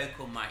my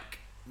vocal mic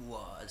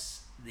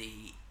was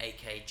the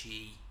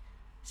AKG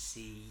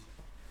C.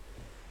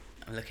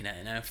 I'm looking at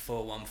it now,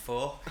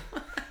 414.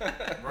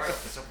 Right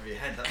off the top of your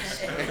head,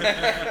 that's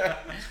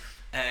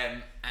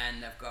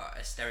and I've got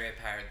a stereo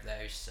pair of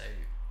those, so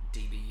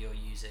DB, you're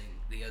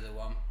using the other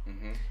one.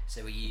 Mm-hmm.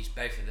 So we use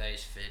both of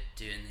those for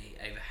doing the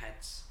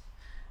overheads.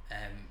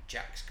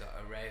 Jack's got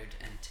a Rode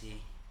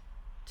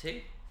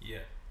NT2, Yeah.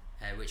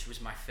 which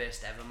was my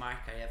first ever mic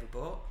I ever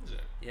bought. Is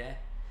it? Yeah.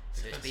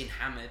 So it's Expensive. been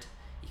hammered.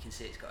 You can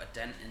see it's got a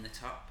dent in the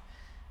top.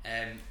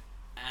 And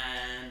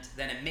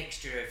then a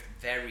mixture of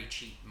very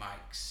cheap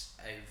mics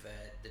over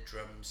the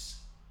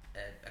drums.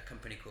 A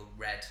company called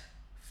Red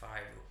 5,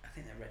 I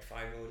think they're Red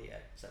 5 Audio,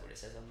 is that what it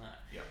says on that?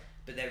 Yep.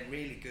 But they're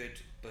really good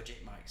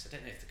budget mics. I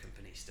don't know if the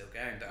company's still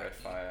going, but Red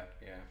Fire,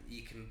 yeah.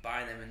 you can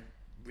buy them and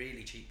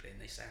really cheaply and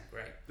they sound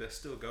great. They're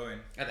still going.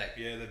 Are they?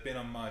 Yeah, they've been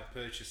on my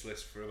purchase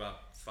list for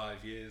about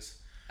 5 years.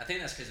 I think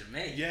that's because of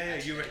me. Yeah,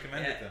 actually. you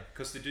recommended Yeah. them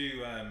because they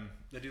do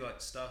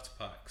like starter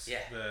packs. Yeah.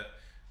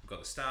 They've got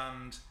the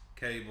stand,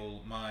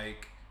 cable,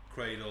 mic,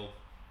 cradle,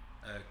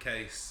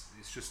 case.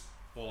 It's just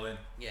all in.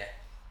 Yeah,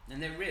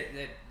 and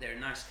they're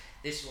nice.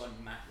 This one,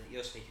 Matt, that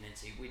you're speaking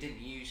into, we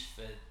didn't use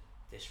for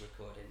this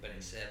recording, but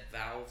it's a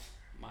valve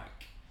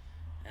mic.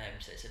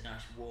 So it's a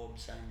nice warm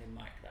sounding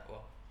mic, that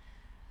one.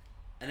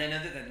 And then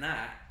other than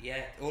that,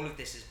 yeah, all of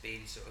this has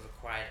been sort of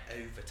acquired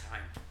over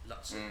time.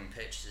 Lots of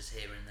purchases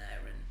here and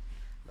there, and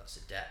lots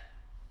of debt.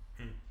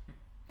 And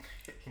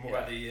what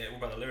about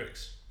the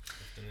lyrics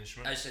of the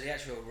instrument? Oh, so the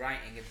actual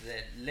writing of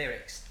the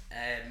lyrics,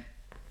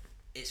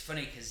 it's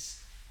funny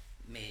because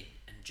me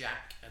and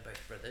Jack are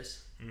both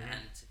brothers,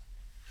 and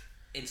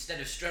instead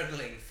of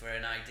struggling for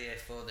an idea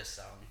for the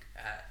song,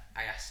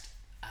 I asked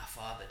our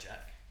father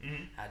Jack,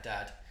 our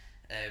dad,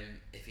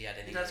 if he had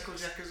any. Your dad's called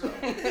Jack as well?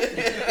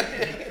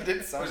 It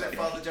didn't sound Was like it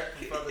Father Jack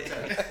from Father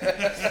Ted?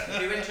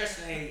 Who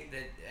interestingly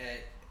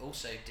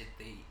also did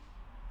the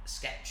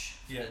sketch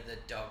for Yeah. the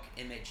dog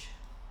image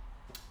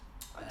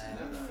I didn't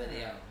know that. for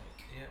the album,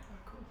 Yeah. Oh,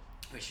 cool.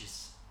 which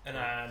is And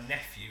our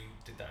nephew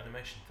did that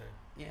animation thing.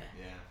 yeah.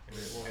 Yeah.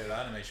 Yeah, the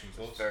animation was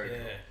awesome. very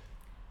Yeah. cool.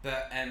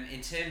 But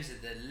in terms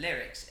of the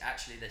lyrics,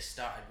 actually they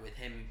started with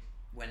him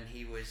when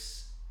he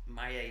was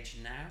my age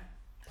now,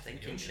 I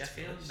think in Younger, to be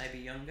Sheffield, honest. maybe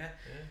younger,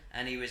 Yeah.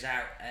 and he was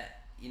out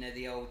at you know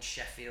the old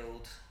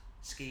Sheffield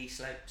ski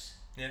slopes?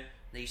 Yeah.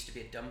 There used to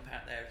be a dump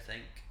out there, I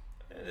think.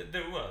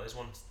 There's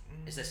one.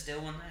 Is there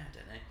still one there? I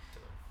don't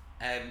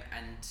know.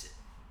 And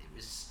it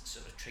was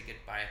sort of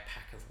triggered by a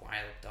pack of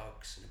wild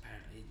dogs, and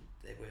apparently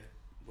there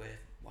were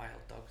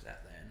wild dogs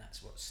out there, and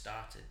that's what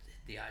started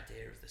the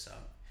idea of the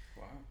song.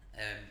 Wow.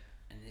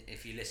 And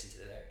if you listen to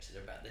the lyrics,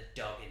 they're about the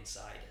dog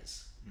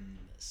insiders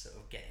that's sort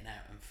of getting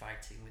out and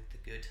fighting with the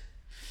good.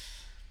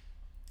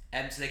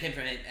 So they came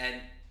from it,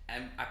 and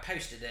I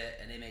posted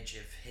an image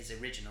of his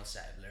original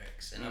set of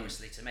lyrics, and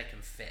obviously to make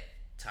them fit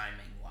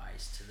timing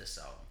wise to the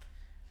song,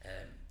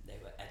 they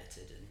were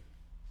edited and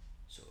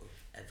sort of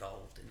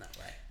evolved in that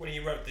way. When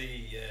you wrote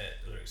the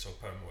lyrics or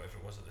poem, whatever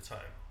it was at the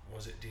time,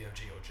 was it DOG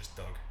or just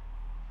dog?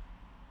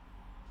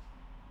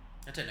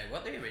 I don't know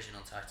what the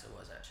original title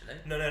was actually.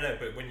 No,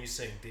 but when you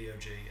sing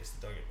DOG, it's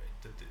the dog in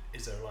me.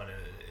 Is there a line in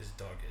it? Is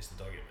dog? It's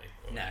the dog in me?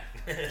 Or No.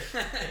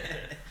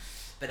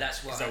 But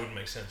that's what. Because that wouldn't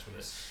make sense, would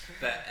it?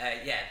 But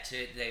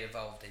they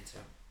evolved into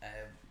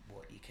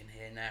what you can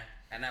hear now,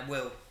 and I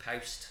will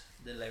post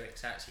the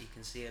lyrics out so you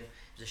can see them.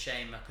 It was a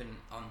shame I couldn't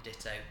on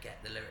Ditto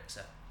get the lyrics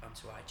up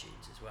onto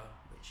iTunes as well,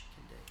 which you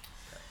can do.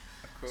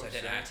 Of course. So I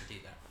don't know how to do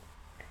that.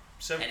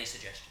 So Any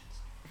suggestions?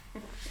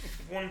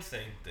 one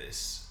thing that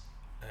is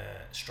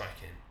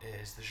striking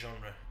is the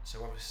genre.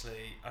 So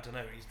obviously, I don't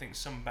know, you think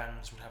some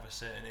bands would have a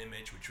certain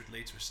image which would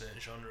lead to a certain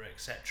genre,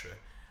 etc.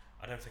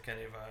 I don't think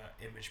any of our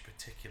image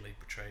particularly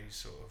portrays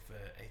sort of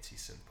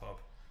 80s synth pop.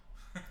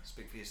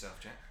 Speak for yourself,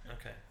 Jack.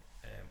 Okay,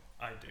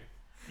 I do.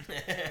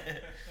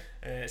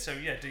 So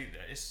yeah,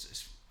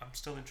 it's I'm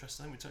still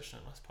interested. I think we touched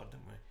on it last pod,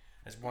 didn't we?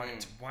 As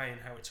why and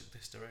how it took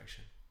this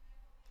direction.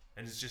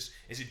 And is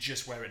it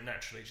just where it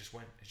naturally just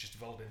went? It's just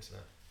evolved into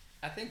that.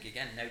 I think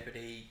again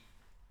nobody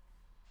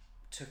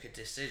took a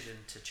decision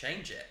to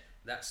change it.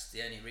 That's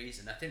the only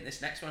reason. I think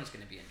this next one's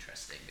going to be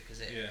interesting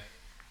because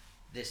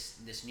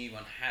this new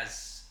one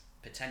has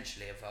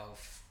potentially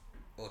evolved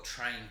or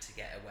trying to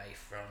get away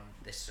from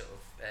this sort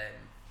of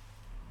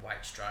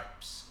White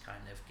Stripes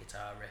kind of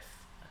guitar riff.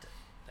 I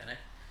don't know.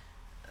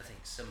 I think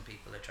some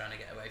people are trying to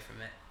get away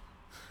from it.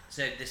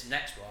 So this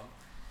next one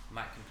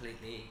might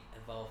completely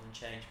evolve and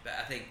change. But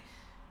I think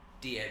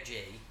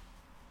DOG,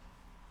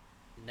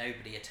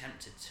 nobody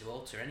attempted to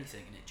alter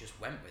anything and it just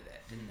went with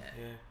it, didn't it?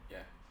 Yeah.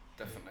 Yeah,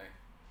 definitely.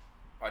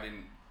 I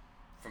didn't.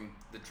 From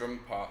the drum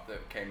part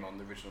that came on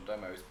the original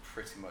demo is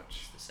pretty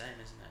much It's the same,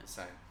 isn't the it?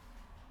 same.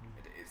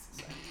 It is the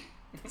same.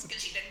 It's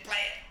because you didn't play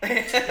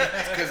it.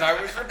 It's because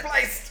I was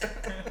replaced.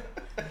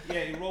 Yeah,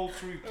 it rolled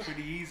through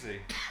pretty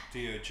easy,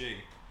 DOG.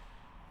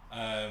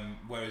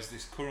 Whereas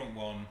this current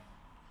one,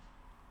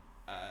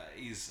 I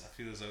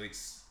feel as though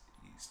it's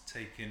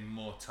taken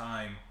more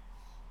time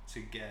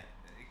to get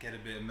a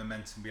bit of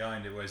momentum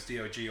behind it. Whereas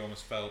DOG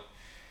almost felt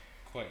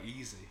quite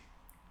easy.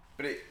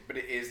 But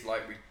it is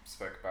like we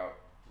spoke about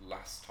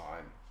last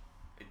time.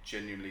 I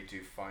genuinely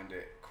do find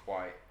it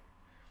quite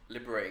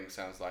liberating.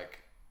 Sounds like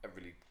a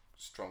really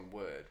strong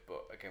word,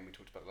 but again, we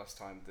talked about last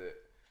time that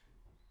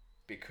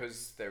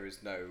because there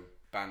is no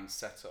band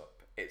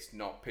setup, it's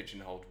not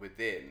pigeonholed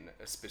within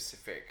a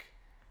specific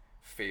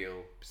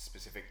feel,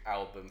 specific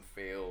album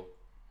feel,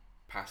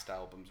 past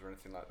albums or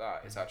anything like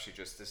that. It's actually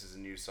just, this is a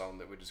new song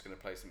that we're just going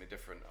to play something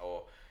different,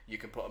 or you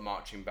can put a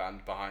marching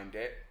band behind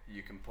it,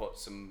 you can put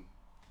some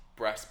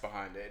brass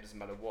behind it, it doesn't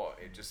matter what,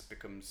 it just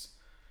becomes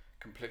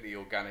completely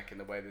organic in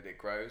the way that it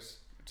grows.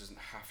 It doesn't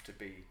have to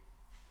be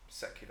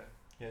secular.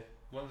 Yeah.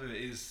 One thing that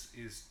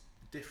is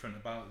different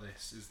about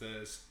this is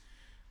there's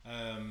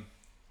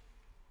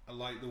I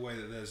like the way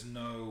that there's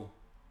no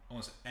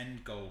almost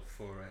end goal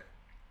for it.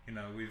 You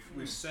know,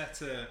 we've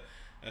set a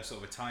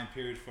sort of a time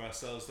period for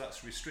ourselves.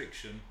 That's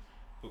restriction,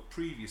 but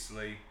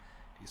previously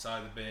it's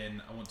either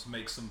been I want to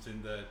make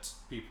something that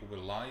people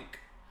will like.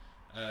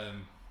 I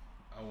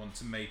want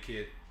to make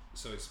it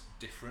so it's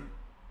different,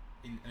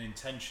 and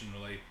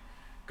intentionally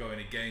going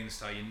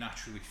against how you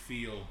naturally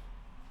feel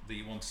that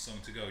you want a song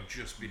to go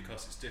just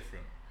because it's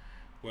different.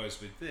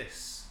 Whereas with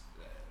this,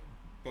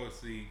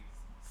 both the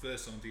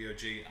first song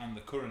DOG and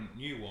the current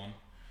new one,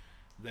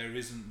 there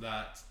isn't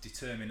that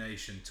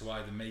determination to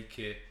either make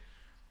it,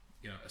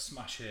 you know, a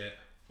smash hit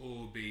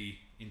or be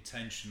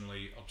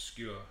intentionally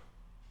obscure.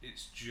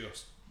 It's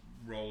just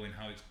rolling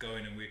how it's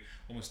going, and we're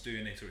almost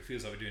doing it, or it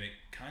feels like we're doing it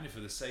kind of for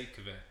the sake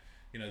of it.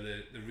 You know,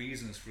 the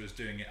reasons for us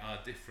doing it are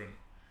different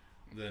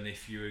than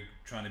if you were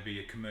trying to be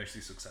a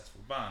commercially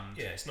successful band.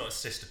 Yeah, it's not a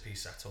sister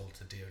piece at all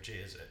to DOG,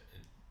 is it?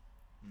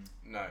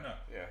 No.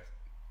 Yeah.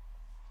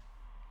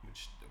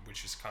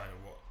 Which is kind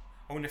of what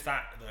I wonder if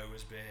that though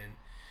has been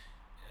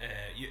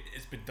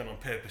it's been done on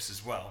purpose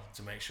as well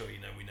to make sure we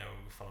know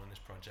we're following this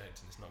project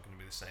and it's not going to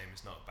be the same.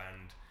 It's not a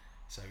band,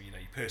 so you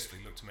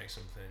personally look to make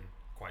something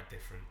quite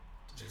different.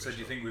 So do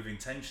you think we've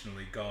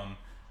intentionally gone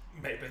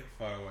maybe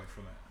far away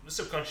from it?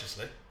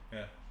 Subconsciously,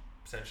 yeah,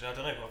 potentially. I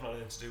don't know, but I've not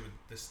had anything to do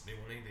with this new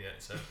one either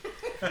yet. So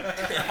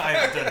I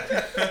haven't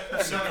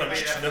done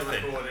subconscious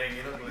nothing.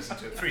 You're not going to listen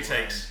to it. 3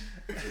 takes.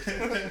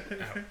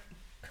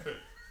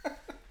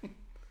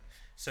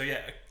 So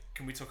yeah,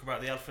 can we talk about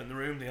the elephant in the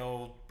room, the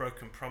old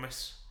broken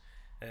promise?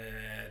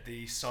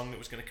 the song that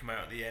was going to come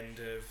out at the end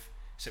of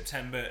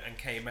September and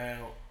came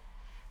out.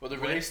 Well, the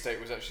release date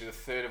was actually the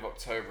 3rd of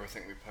October, I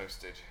think we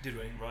posted. Did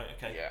we? Right,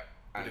 okay. Yeah.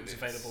 But it was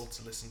available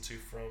to listen to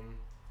from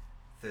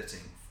 13th.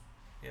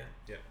 Yeah.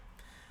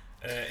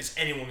 Is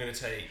anyone going to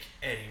take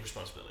any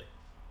responsibility?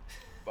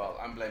 Well,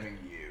 I'm blaming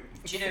you.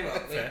 Do you know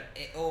what? Fair.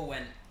 It all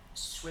went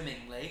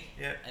swimmingly.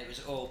 Yeah. It was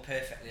all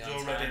perfectly It on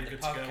was all ready time. and The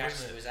good to go, podcast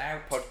wasn't it? was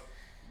out.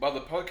 Well,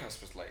 the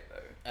podcast was late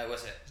though. Oh,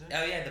 was it? Was it?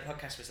 Oh yeah, the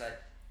podcast was late.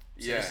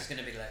 So Yeah. this is going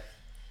to be late.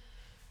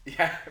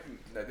 Yeah.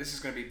 No, this is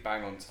going to be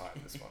bang on time.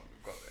 This one,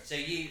 we've got this. So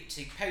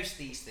to post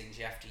these things,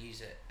 you have to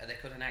use are they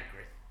called an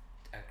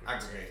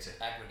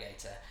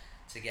aggregator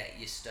to get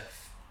your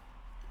stuff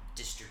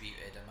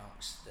distributed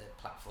amongst the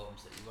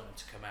platforms that you want them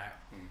to come out.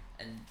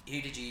 And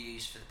who did you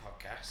use for the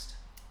podcast?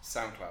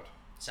 SoundCloud.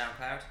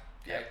 SoundCloud.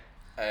 Okay.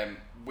 Yeah.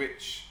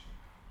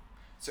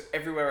 So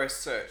everywhere I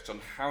searched on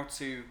how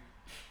to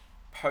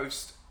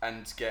post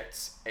and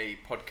get a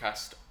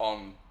podcast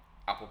on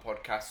Apple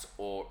Podcasts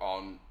or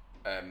on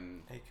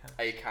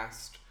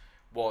Acast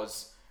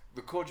was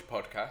record your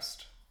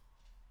podcast,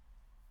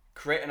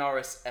 create an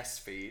RSS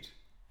feed,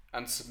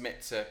 and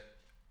submit to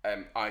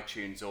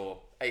iTunes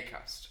or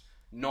Acast.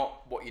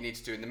 Not what you need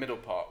to do in the middle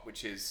part,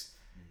 which is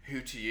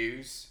who to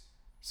use.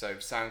 So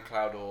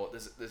SoundCloud, or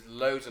there's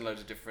loads and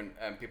loads of different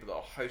people that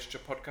will host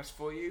your podcast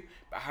for you.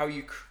 But how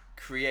you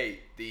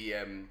create the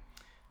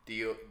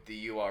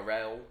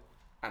URL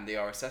and the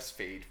RSS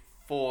feed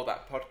for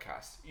that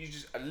podcast,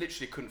 I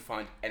literally couldn't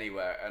find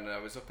anywhere, and I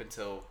was up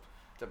until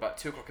about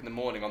 2:00 in the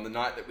morning on the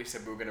night that we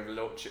said we were going to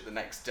launch it the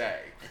next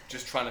day,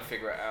 just trying to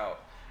figure it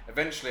out.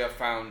 Eventually, I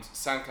found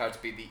SoundCloud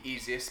to be the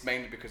easiest,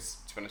 mainly because,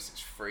 to be honest,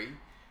 it's free.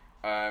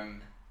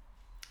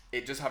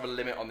 It does have a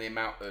limit on the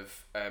amount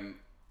of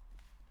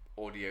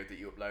audio that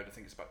you upload. I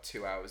think it's about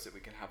 2 hours that we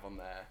can have on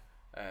there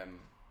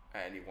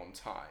at any one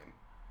time.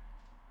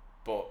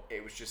 But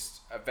it was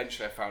just,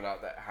 eventually I found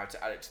out that how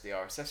to add it to the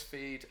RSS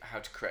feed, how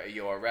to create a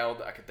URL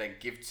that I could then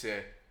give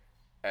to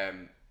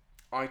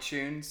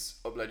iTunes,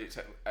 upload it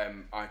to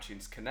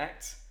iTunes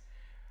Connect.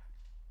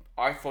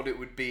 I thought it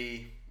would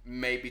be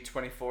maybe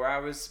 24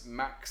 hours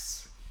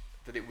max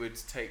that it would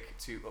take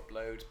to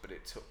upload, but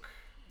it took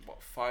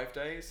 5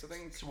 days, I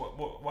think. So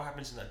what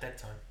happens in that dead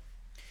time?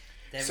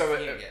 They're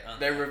reviewing it, aren't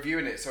they're they?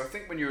 reviewing it. So I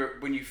think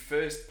when you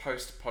first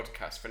post a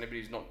podcast, for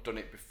anybody who's not done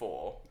it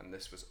before, and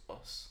this was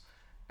us,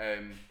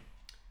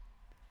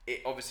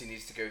 it obviously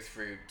needs to go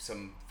through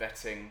some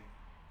vetting.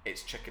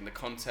 It's checking the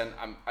content.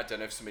 I don't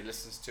know if somebody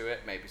listens to it.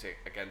 Maybe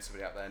again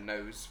somebody out there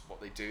knows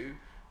what they do.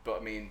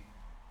 But I mean,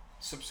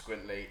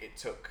 subsequently it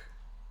took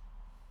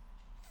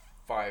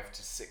 5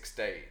 to 6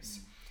 days.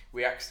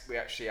 We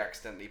actually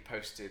accidentally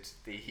posted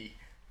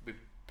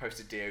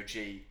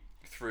DOG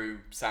through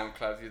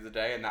SoundCloud the other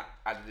day, and that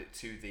added it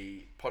to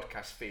the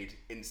podcast feed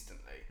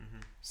instantly.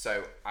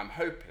 So I'm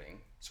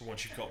hoping. So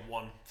once you've got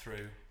one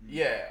through,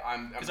 Yeah,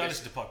 because I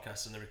listen to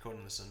podcasts and they're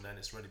recording this and then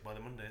it's ready by the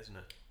Monday, isn't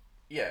it?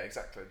 Yeah,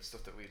 exactly. The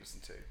stuff that we listen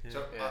to. Yeah.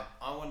 So Yeah.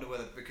 I wonder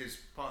whether, because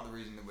part of the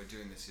reason that we're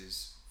doing this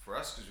is for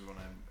us, because we want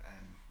to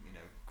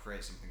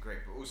create something great,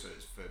 but also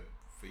it's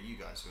for you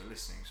guys who are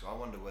listening. So I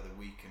wonder whether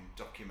we can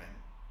document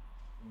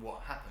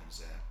what happens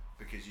there,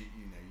 because you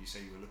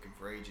say you were looking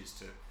for ages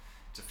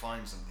to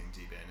find something,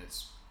 DB, and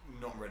it's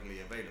not readily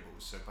available.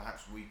 So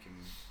perhaps we can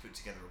put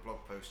together a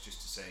blog post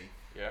just to say,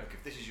 look,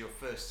 if this is your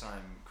first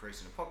time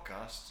creating a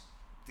podcast,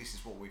 this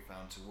is what we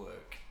found to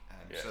work,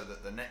 so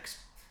that the next,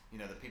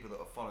 the people that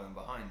are following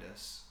behind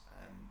us,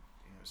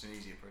 it's an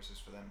easier process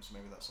for them. So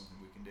maybe that's something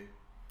we can do.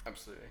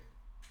 Absolutely.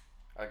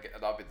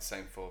 That'll be the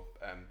same for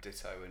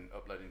Ditto and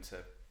uploading to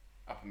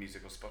Apple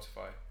Music or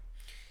Spotify.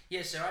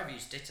 Yeah, so I've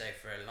used Ditto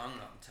for a long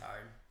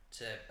time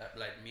to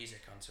upload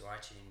music onto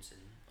iTunes and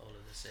all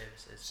of the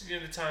services. So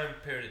the time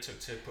period it took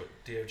to put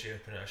DOG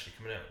up and actually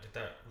coming out,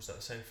 was that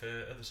the same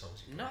for other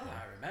songs? Not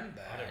that I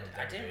remember.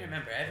 I I didn't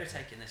remember ever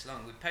taking this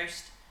long.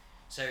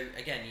 So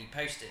again, you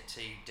post it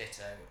to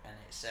Ditto and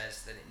it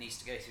says that it needs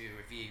to go through a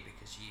review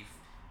because you've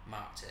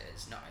marked it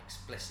as not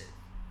explicit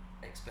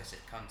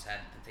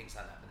content and things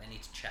like that, but they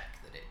need to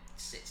check that it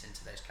sits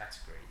into those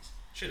categories.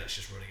 Sure, that's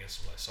just running against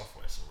some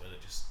software somewhere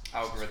that just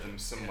Algorithms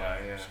somewhere,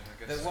 yeah. I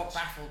guess. But what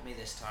baffled me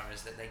this time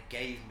is that they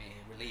gave me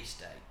a release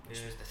date, which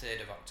was the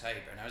 3rd of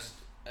October, and I was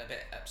a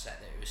bit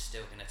upset that it was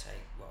still going to take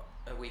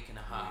a week and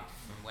a half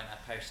from when I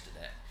posted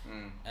it.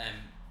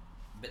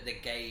 But they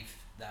gave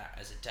that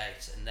as a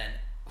date, and then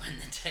when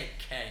the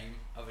date came,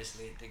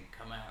 obviously it didn't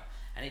come out,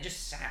 and it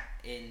just sat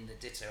in the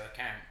Ditto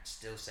account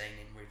still saying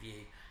in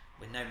review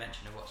with no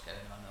mention of what's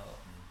going on.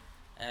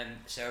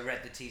 So I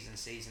read the T's and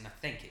C's, and I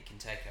think it can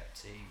take up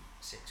to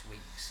 6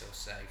 weeks or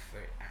so for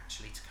it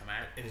actually to come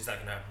out. And is that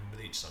going to happen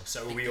with each song?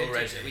 So are It we could do,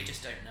 already? so we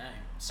just don't know.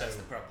 So That's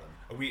the problem.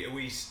 Are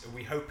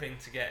we hoping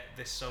to get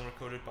this song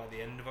recorded by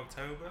the end of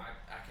October?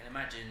 I can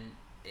imagine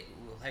it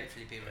will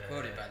hopefully be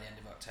recorded by the end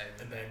of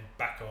October. And then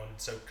back on,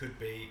 so it could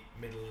be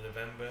middle of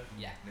November.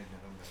 Yeah.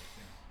 Mid-November.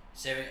 Yeah.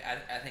 So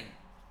I think,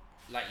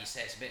 like you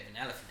say, it's a bit of an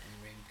elephant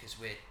in the room because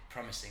we're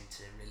promising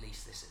to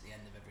release this at the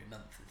end of every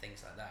month and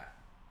things like that.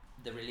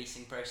 The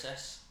releasing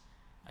process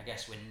I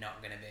guess we're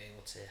not going to be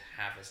able to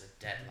have as a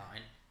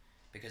deadline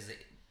because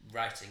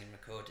writing and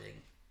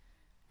recording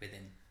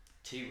within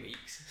 2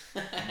 weeks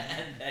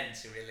and then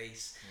to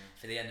release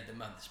for the end of the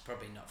month is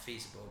probably not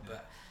feasible.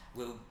 But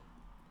we'll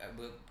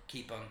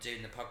keep on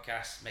doing the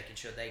podcast, making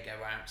sure they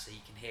go out so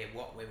you can hear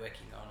what we're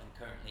working on and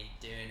currently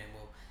doing, and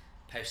we'll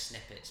post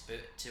snippets.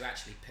 But to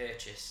actually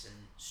purchase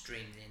and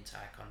stream the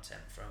entire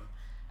content from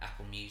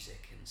Apple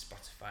Music and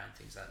Spotify and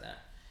things like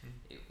that,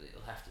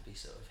 it'll have to be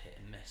sort of hit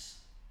and miss.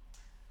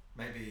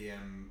 Maybe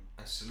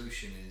a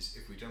solution is,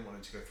 if we don't want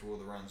it to go through all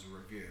the rounds of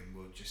reviewing,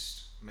 we'll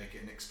just make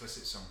it an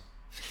explicit song.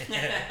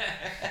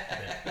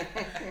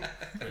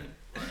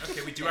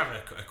 Okay, we do have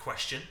a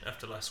question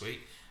after last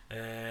week.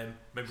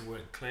 Maybe we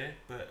weren't clear,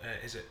 but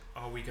is it,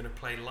 are we going to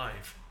play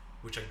live?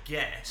 Which I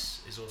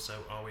guess is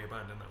also, are we a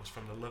band? And that was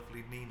from the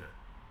lovely Nina.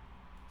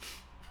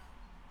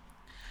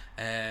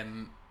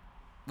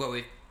 Well,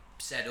 we've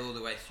said all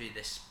the way through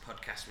this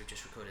podcast we've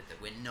just recorded that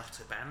we're not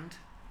a band.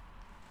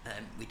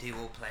 We do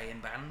all play in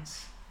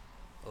bands,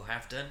 or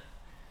have done,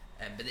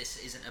 but this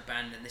isn't a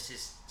band, and this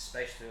is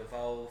supposed to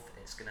evolve.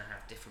 It's going to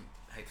have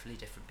hopefully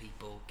different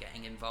people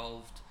getting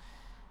involved,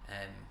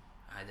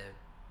 either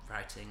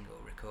writing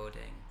or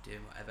recording,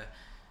 doing whatever.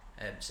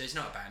 So it's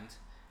not a band.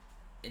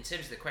 In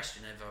terms of the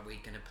question of are we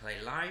going to play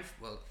live,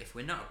 well, if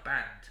we're not a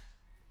band,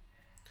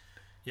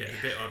 it's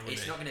a bit odd, wouldn't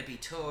it's it? not going to be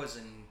tours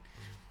and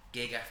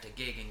gig after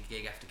gig and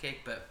gig after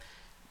gig, but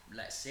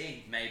let's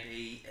see,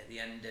 maybe at the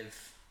end of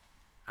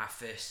our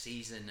first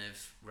season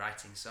of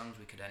writing songs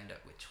we could end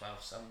up with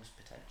 12 songs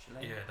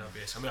potentially. Yeah, that would be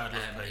it. I mean, I'd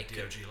love to play it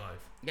DOG live.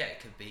 Yeah, it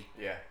could be.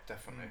 Yeah,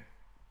 definitely.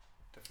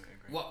 Definitely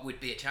agree. What would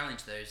be a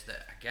challenge though is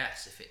that, I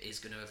guess, if it is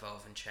going to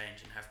evolve and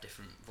change and have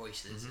different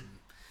voices and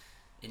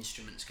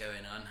instruments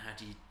going on, how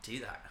do you do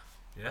that?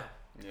 Yeah.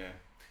 Yeah.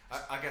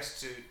 I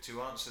guess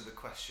to answer the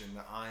question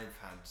that I've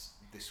had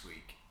this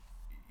week,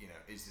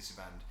 is this a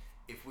band?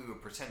 If we were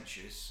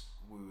pretentious,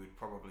 we would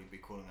probably be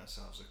calling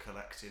ourselves a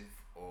collective,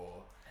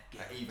 or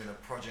even a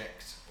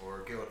project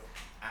or a guild.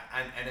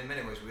 And in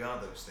many ways we are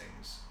those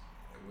things.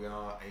 We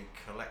are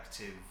a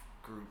collective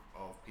group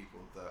of people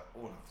that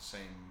all have the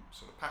same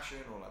sort of passion,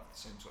 all have the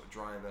same sort of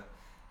driver.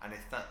 And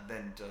if that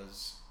then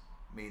does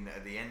mean that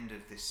at the end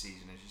of this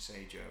season, as you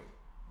say, Joe,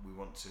 we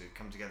want to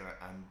come together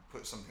and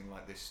put something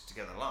like this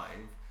together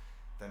live,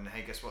 then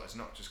hey, guess what? It's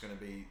not just going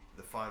to be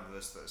the five of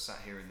us that are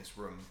sat here in this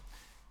room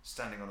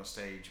standing on a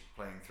stage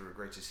playing through a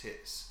greatest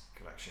hits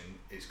collection.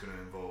 It's going to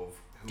involve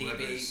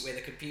whoever's... DB with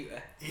a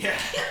computer. Yeah.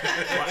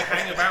 Well,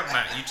 hang about,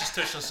 Matt. You just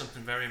touched on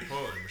something very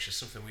important, which is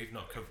something we've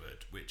not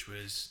covered, which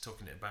was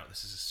talking about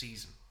this as a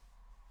season.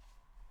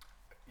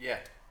 Yeah,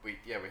 we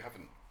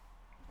haven't.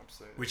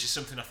 Absolutely. Which is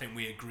something I think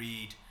we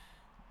agreed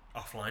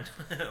offline,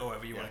 or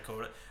whatever you want to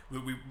call it.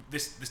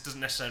 This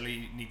doesn't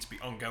necessarily need to be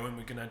ongoing.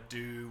 We're going to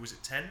do, was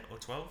it 10 or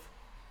 12?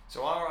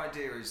 So our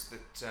idea is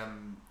that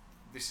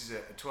this is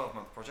a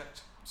 12-month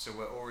project. So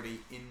we're already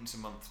into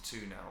month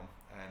 2 now,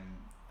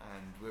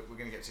 and we're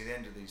going to get to the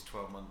end of these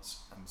 12 months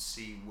and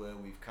see where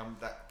we've come.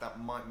 That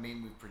might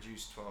mean we've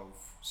produced 12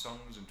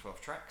 songs and 12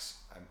 tracks.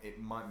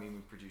 It might mean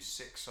we've produced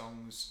 6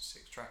 songs,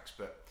 6 tracks,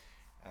 but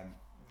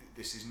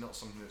this is not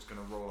something that's going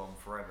to roll on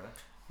forever.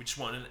 We just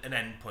wanted an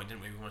end point,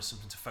 didn't we? We wanted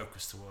something to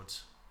focus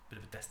towards, a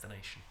bit of a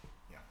destination.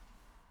 Yeah.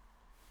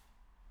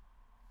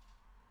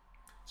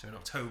 So in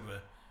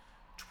October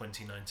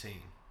 2019,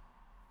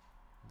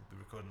 we'll be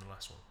recording the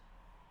last one.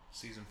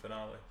 Season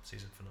finale.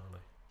 Season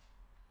finale.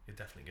 You're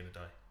definitely going to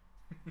die.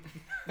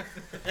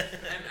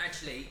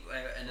 Actually,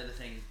 another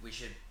thing we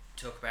should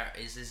talk about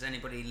is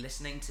anybody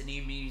listening to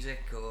new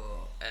music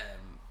or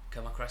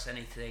come across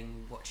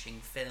anything, watching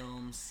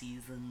films,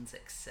 seasons,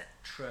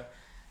 etc.,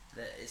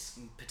 that is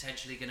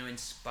potentially going to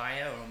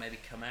inspire or maybe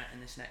come out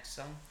in this next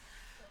song?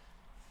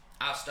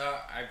 I'll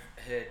start. I've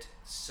heard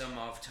some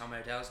of Tom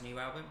Odell's new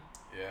album.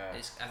 Yeah.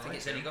 I think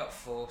it's only got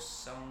 4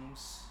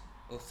 songs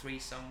or 3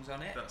 songs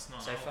on it That's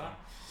not so an far. album.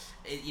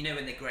 You know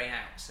when they grey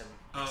out, it's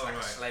like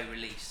a slow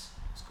release.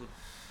 It's called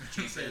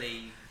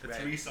Jubilee. The Road.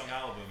 3-song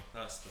album.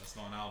 That's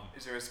not an album.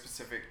 Is there a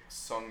specific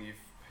song you've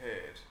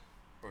heard,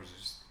 or is it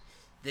just?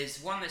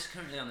 There's one that's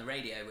currently on the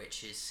radio,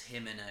 which is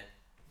him and a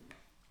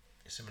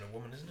It's him and a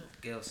woman, isn't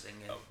it? girl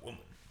singing. A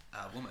woman.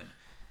 A woman.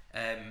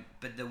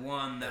 But the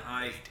one that A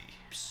I've lady.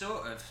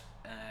 sort of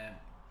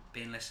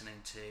been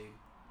listening to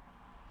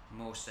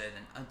more so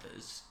than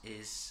others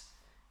is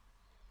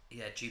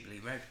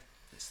Jubilee Road.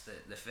 It's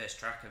the first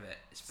track of it.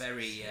 It's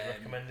very You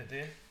recommend it, do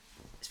you?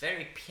 it's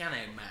very Piano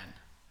Man.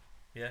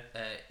 Yeah.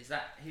 Is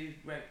that who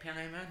wrote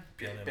Piano Man?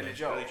 Piano Billy Man.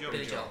 Joel.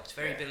 Billy Joel. It's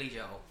very Yeah. Billy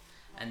Joel.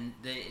 And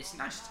it's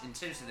nice in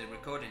terms of the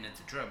recording of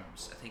the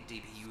drums. I think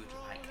DB, you would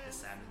like the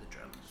sound of the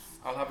drums.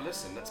 I'll have a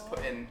listen. Let's put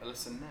in a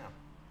listen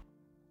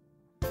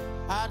now.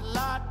 I'd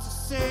like to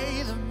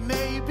say that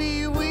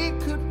maybe we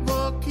could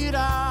work it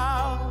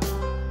out,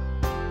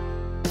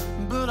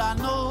 but I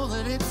know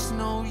that it's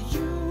no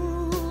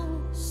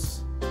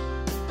use.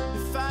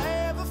 If I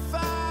ever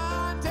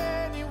find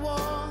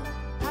anyone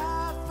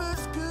half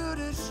as good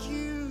as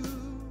you,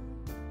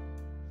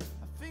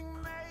 I think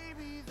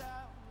maybe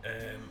that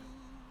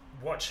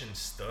Watching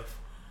stuff,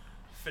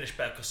 Finished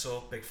Better Call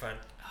Saul, big fan.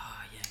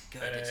 Oh yeah,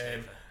 good. It's over.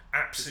 Is it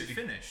Absolutely.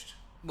 finished?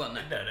 Well,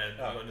 no. No, I've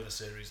Oh. got another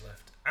series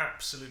left.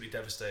 Absolutely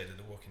devastated.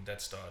 The Walking Dead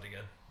started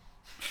again,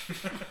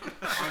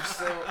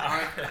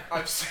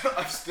 I've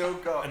still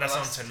got and the that's on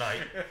last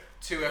tonight.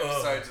 2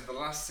 episodes of the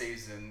last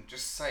season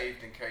just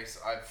saved in case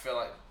I feel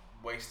like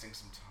wasting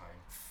some time.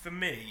 For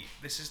me,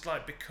 this has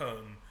like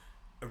become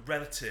a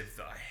relative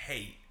that I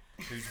hate,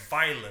 who's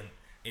violent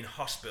in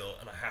hospital,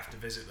 and I have to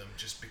visit them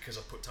just because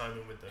I put time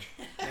in with them.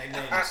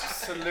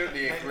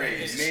 Absolutely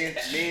agree. Me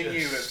and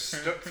you have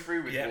stuck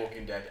through with Yeah.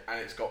 Walking Dead, and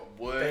it's got They've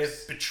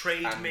worse.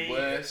 betrayed and me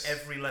worse. at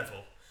every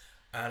level,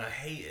 and I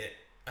hate it,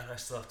 and I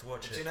still have to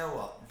watch Do it. you know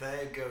what?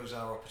 There goes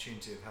our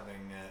opportunity of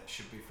having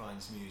Should Be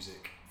Fine's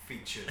music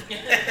featured.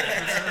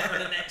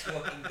 The next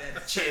Walking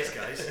Dead. Cheers,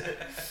 guys.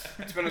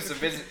 To be honest, a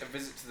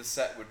visit to the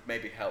set would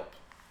maybe help.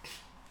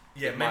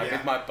 Yeah, with maybe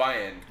my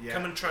buy-in. Yeah.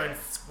 come and try and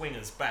swing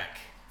us back,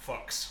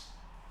 Fox.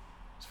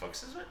 It's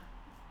Fox, isn't it?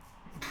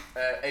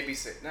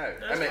 ABC, no,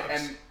 No, it's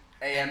Fox.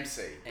 AMC.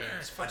 Yeah,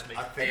 it's Fox.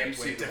 I think AMC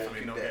we're The definitely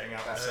Walking not Dead. getting out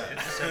of That's set.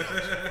 It's the same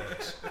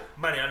Fox.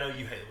 Manny, I know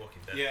you hate The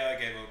Walking Dead. Yeah,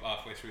 I gave up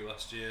halfway through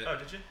last year. Oh,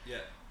 did you? Yeah.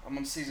 I'm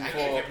on season I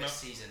 4. gave it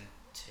season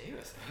 2,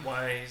 I think.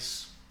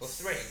 Wise. Or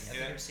 3. I think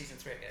Yeah. it was season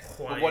 3 again.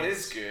 But what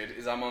is good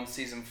is I'm on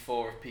season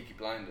 4 of Peaky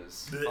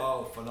Blinders.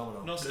 Oh,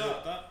 phenomenal. No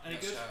start that. Any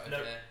good?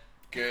 No.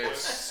 Good.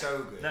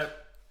 So good. No,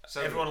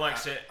 So everyone good.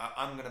 likes it.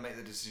 I'm going to make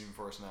the decision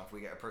for us now. If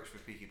we get approached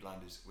with Peaky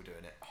Blinders, we're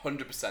doing it.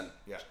 100%.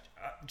 Yeah.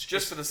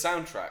 Just for the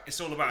soundtrack. It's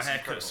all about It's haircuts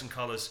incredible. and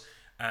collars,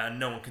 and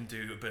no one can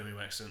do a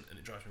Birmingham accent, and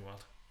it drives me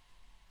wild.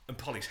 And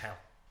Polly's hell.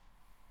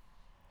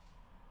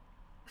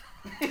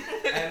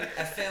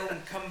 A film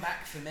come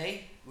back for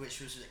me,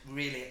 which was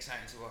really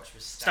exciting to watch,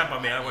 was Stand by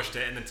me. I watched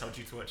it and then told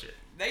you to watch it.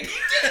 No, you didn't.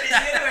 It's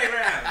the other way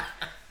around.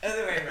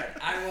 Other way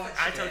around. I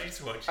watched I it. told you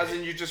to watch As it.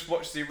 in, you just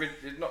watched the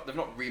original. They've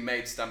not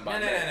remade Stand By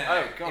No, Me. no, no, no.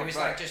 Oh, God, it was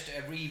right. like just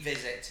a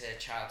revisit to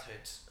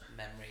childhood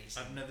memories.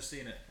 I've never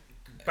seen it.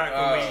 Back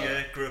Oh.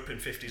 when we grew up in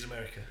 50s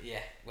America.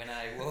 Yeah, when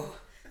I wore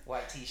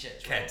white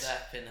t-shirts Keds. rolled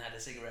up and had a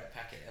cigarette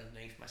packet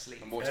underneath my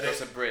sleeve. And walked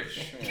across a bridge.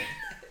 Yeah.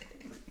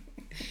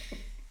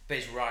 But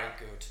it's right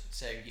good,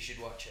 so you should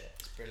watch it.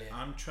 It's brilliant.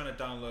 I'm trying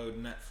to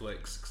download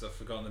Netflix because I've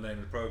forgotten the name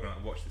of the program I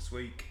watched this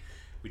week.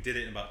 We did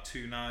it in about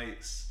 2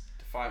 nights.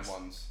 Defiant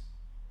Ones.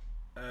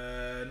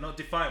 Not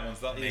Defiant Ones.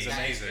 That is Amazing.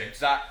 amazing.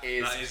 That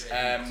is That is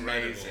amazing.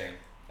 incredible.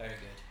 Very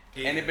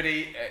good. Yeah.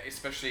 Anybody,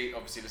 especially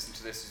obviously listen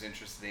to this, who's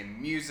interested in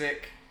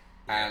music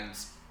and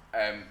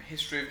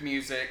history of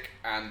music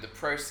and the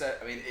process.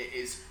 I mean, it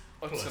is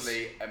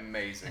utterly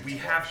amazing. We to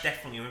have watch.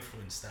 definitely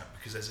influenced that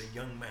because there's a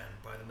young man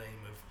by the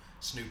name of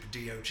Snoop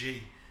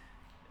D.O.G.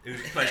 who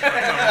plays quite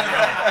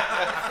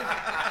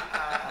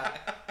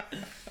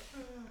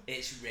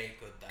It's really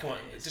good. That Come on,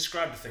 it is.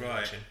 describe the thing you're Right.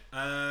 watching.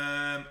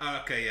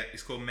 Okay, yeah.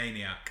 It's called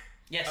Maniac.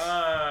 Yes.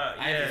 Ah,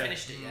 I yeah. haven't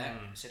finished it yet,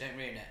 Mm. so don't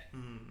ruin it.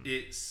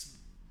 It's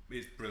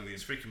brilliant.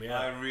 It's freaking me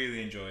I out.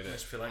 really enjoyed I it.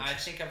 just feel I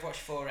anxious. think I've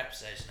watched 4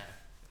 episodes now. of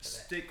it.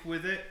 Stick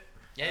with it.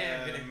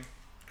 Yeah, yeah, good.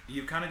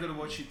 You kind of got to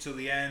watch it till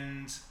the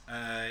end.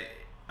 I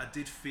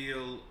did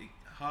feel it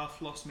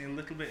half lost me a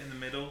little bit in the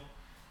middle,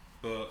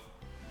 but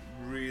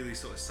really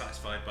sort of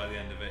satisfied by the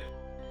end of it.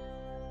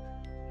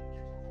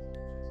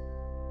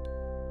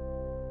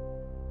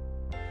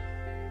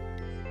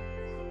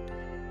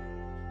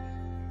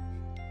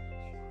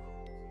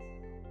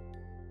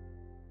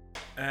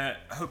 I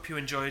hope you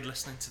enjoyed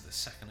listening to the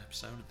second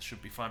episode of the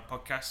Should Be Fine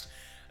podcast.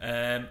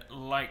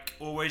 Like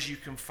always, you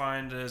can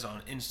find us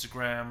on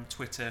Instagram,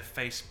 Twitter,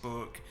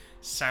 Facebook,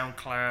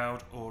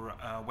 SoundCloud, or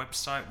our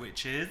website,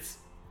 which is.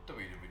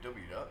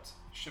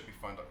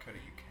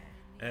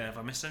 www.shouldbefine.co.uk. Have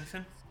I missed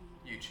anything?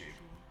 YouTube.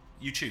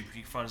 YouTube.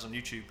 You can find us on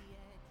YouTube.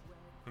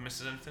 Have I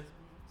missed anything?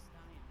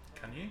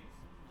 Can you?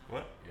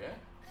 What? Yeah.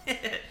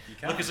 You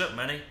can. Look us up,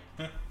 Manny.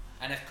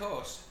 And of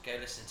course, go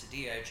listen to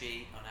DOG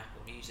on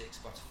Apple Music,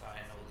 Spotify,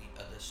 and all the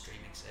other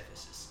streaming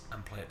services.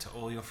 And play it to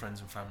all your friends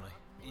and family.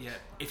 Yeah.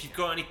 If you've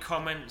got any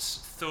comments,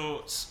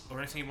 thoughts, or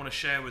anything you want to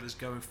share with us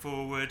going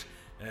forward,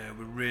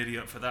 we're really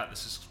up for that.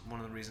 This is one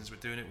of the reasons we're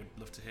doing it. We'd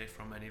love to hear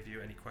from any of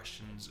you, any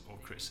questions or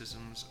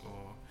criticisms,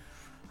 or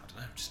I don't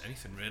know, just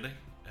anything really.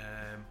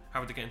 How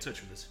would they get in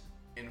touch with us?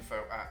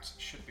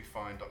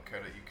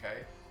 info@shouldbefine.co.uk.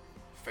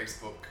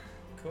 Facebook.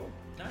 Cool.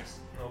 Nice.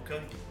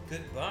 Okay.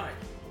 Goodbye.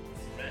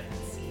 Right.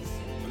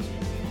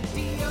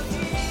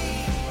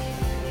 DOG.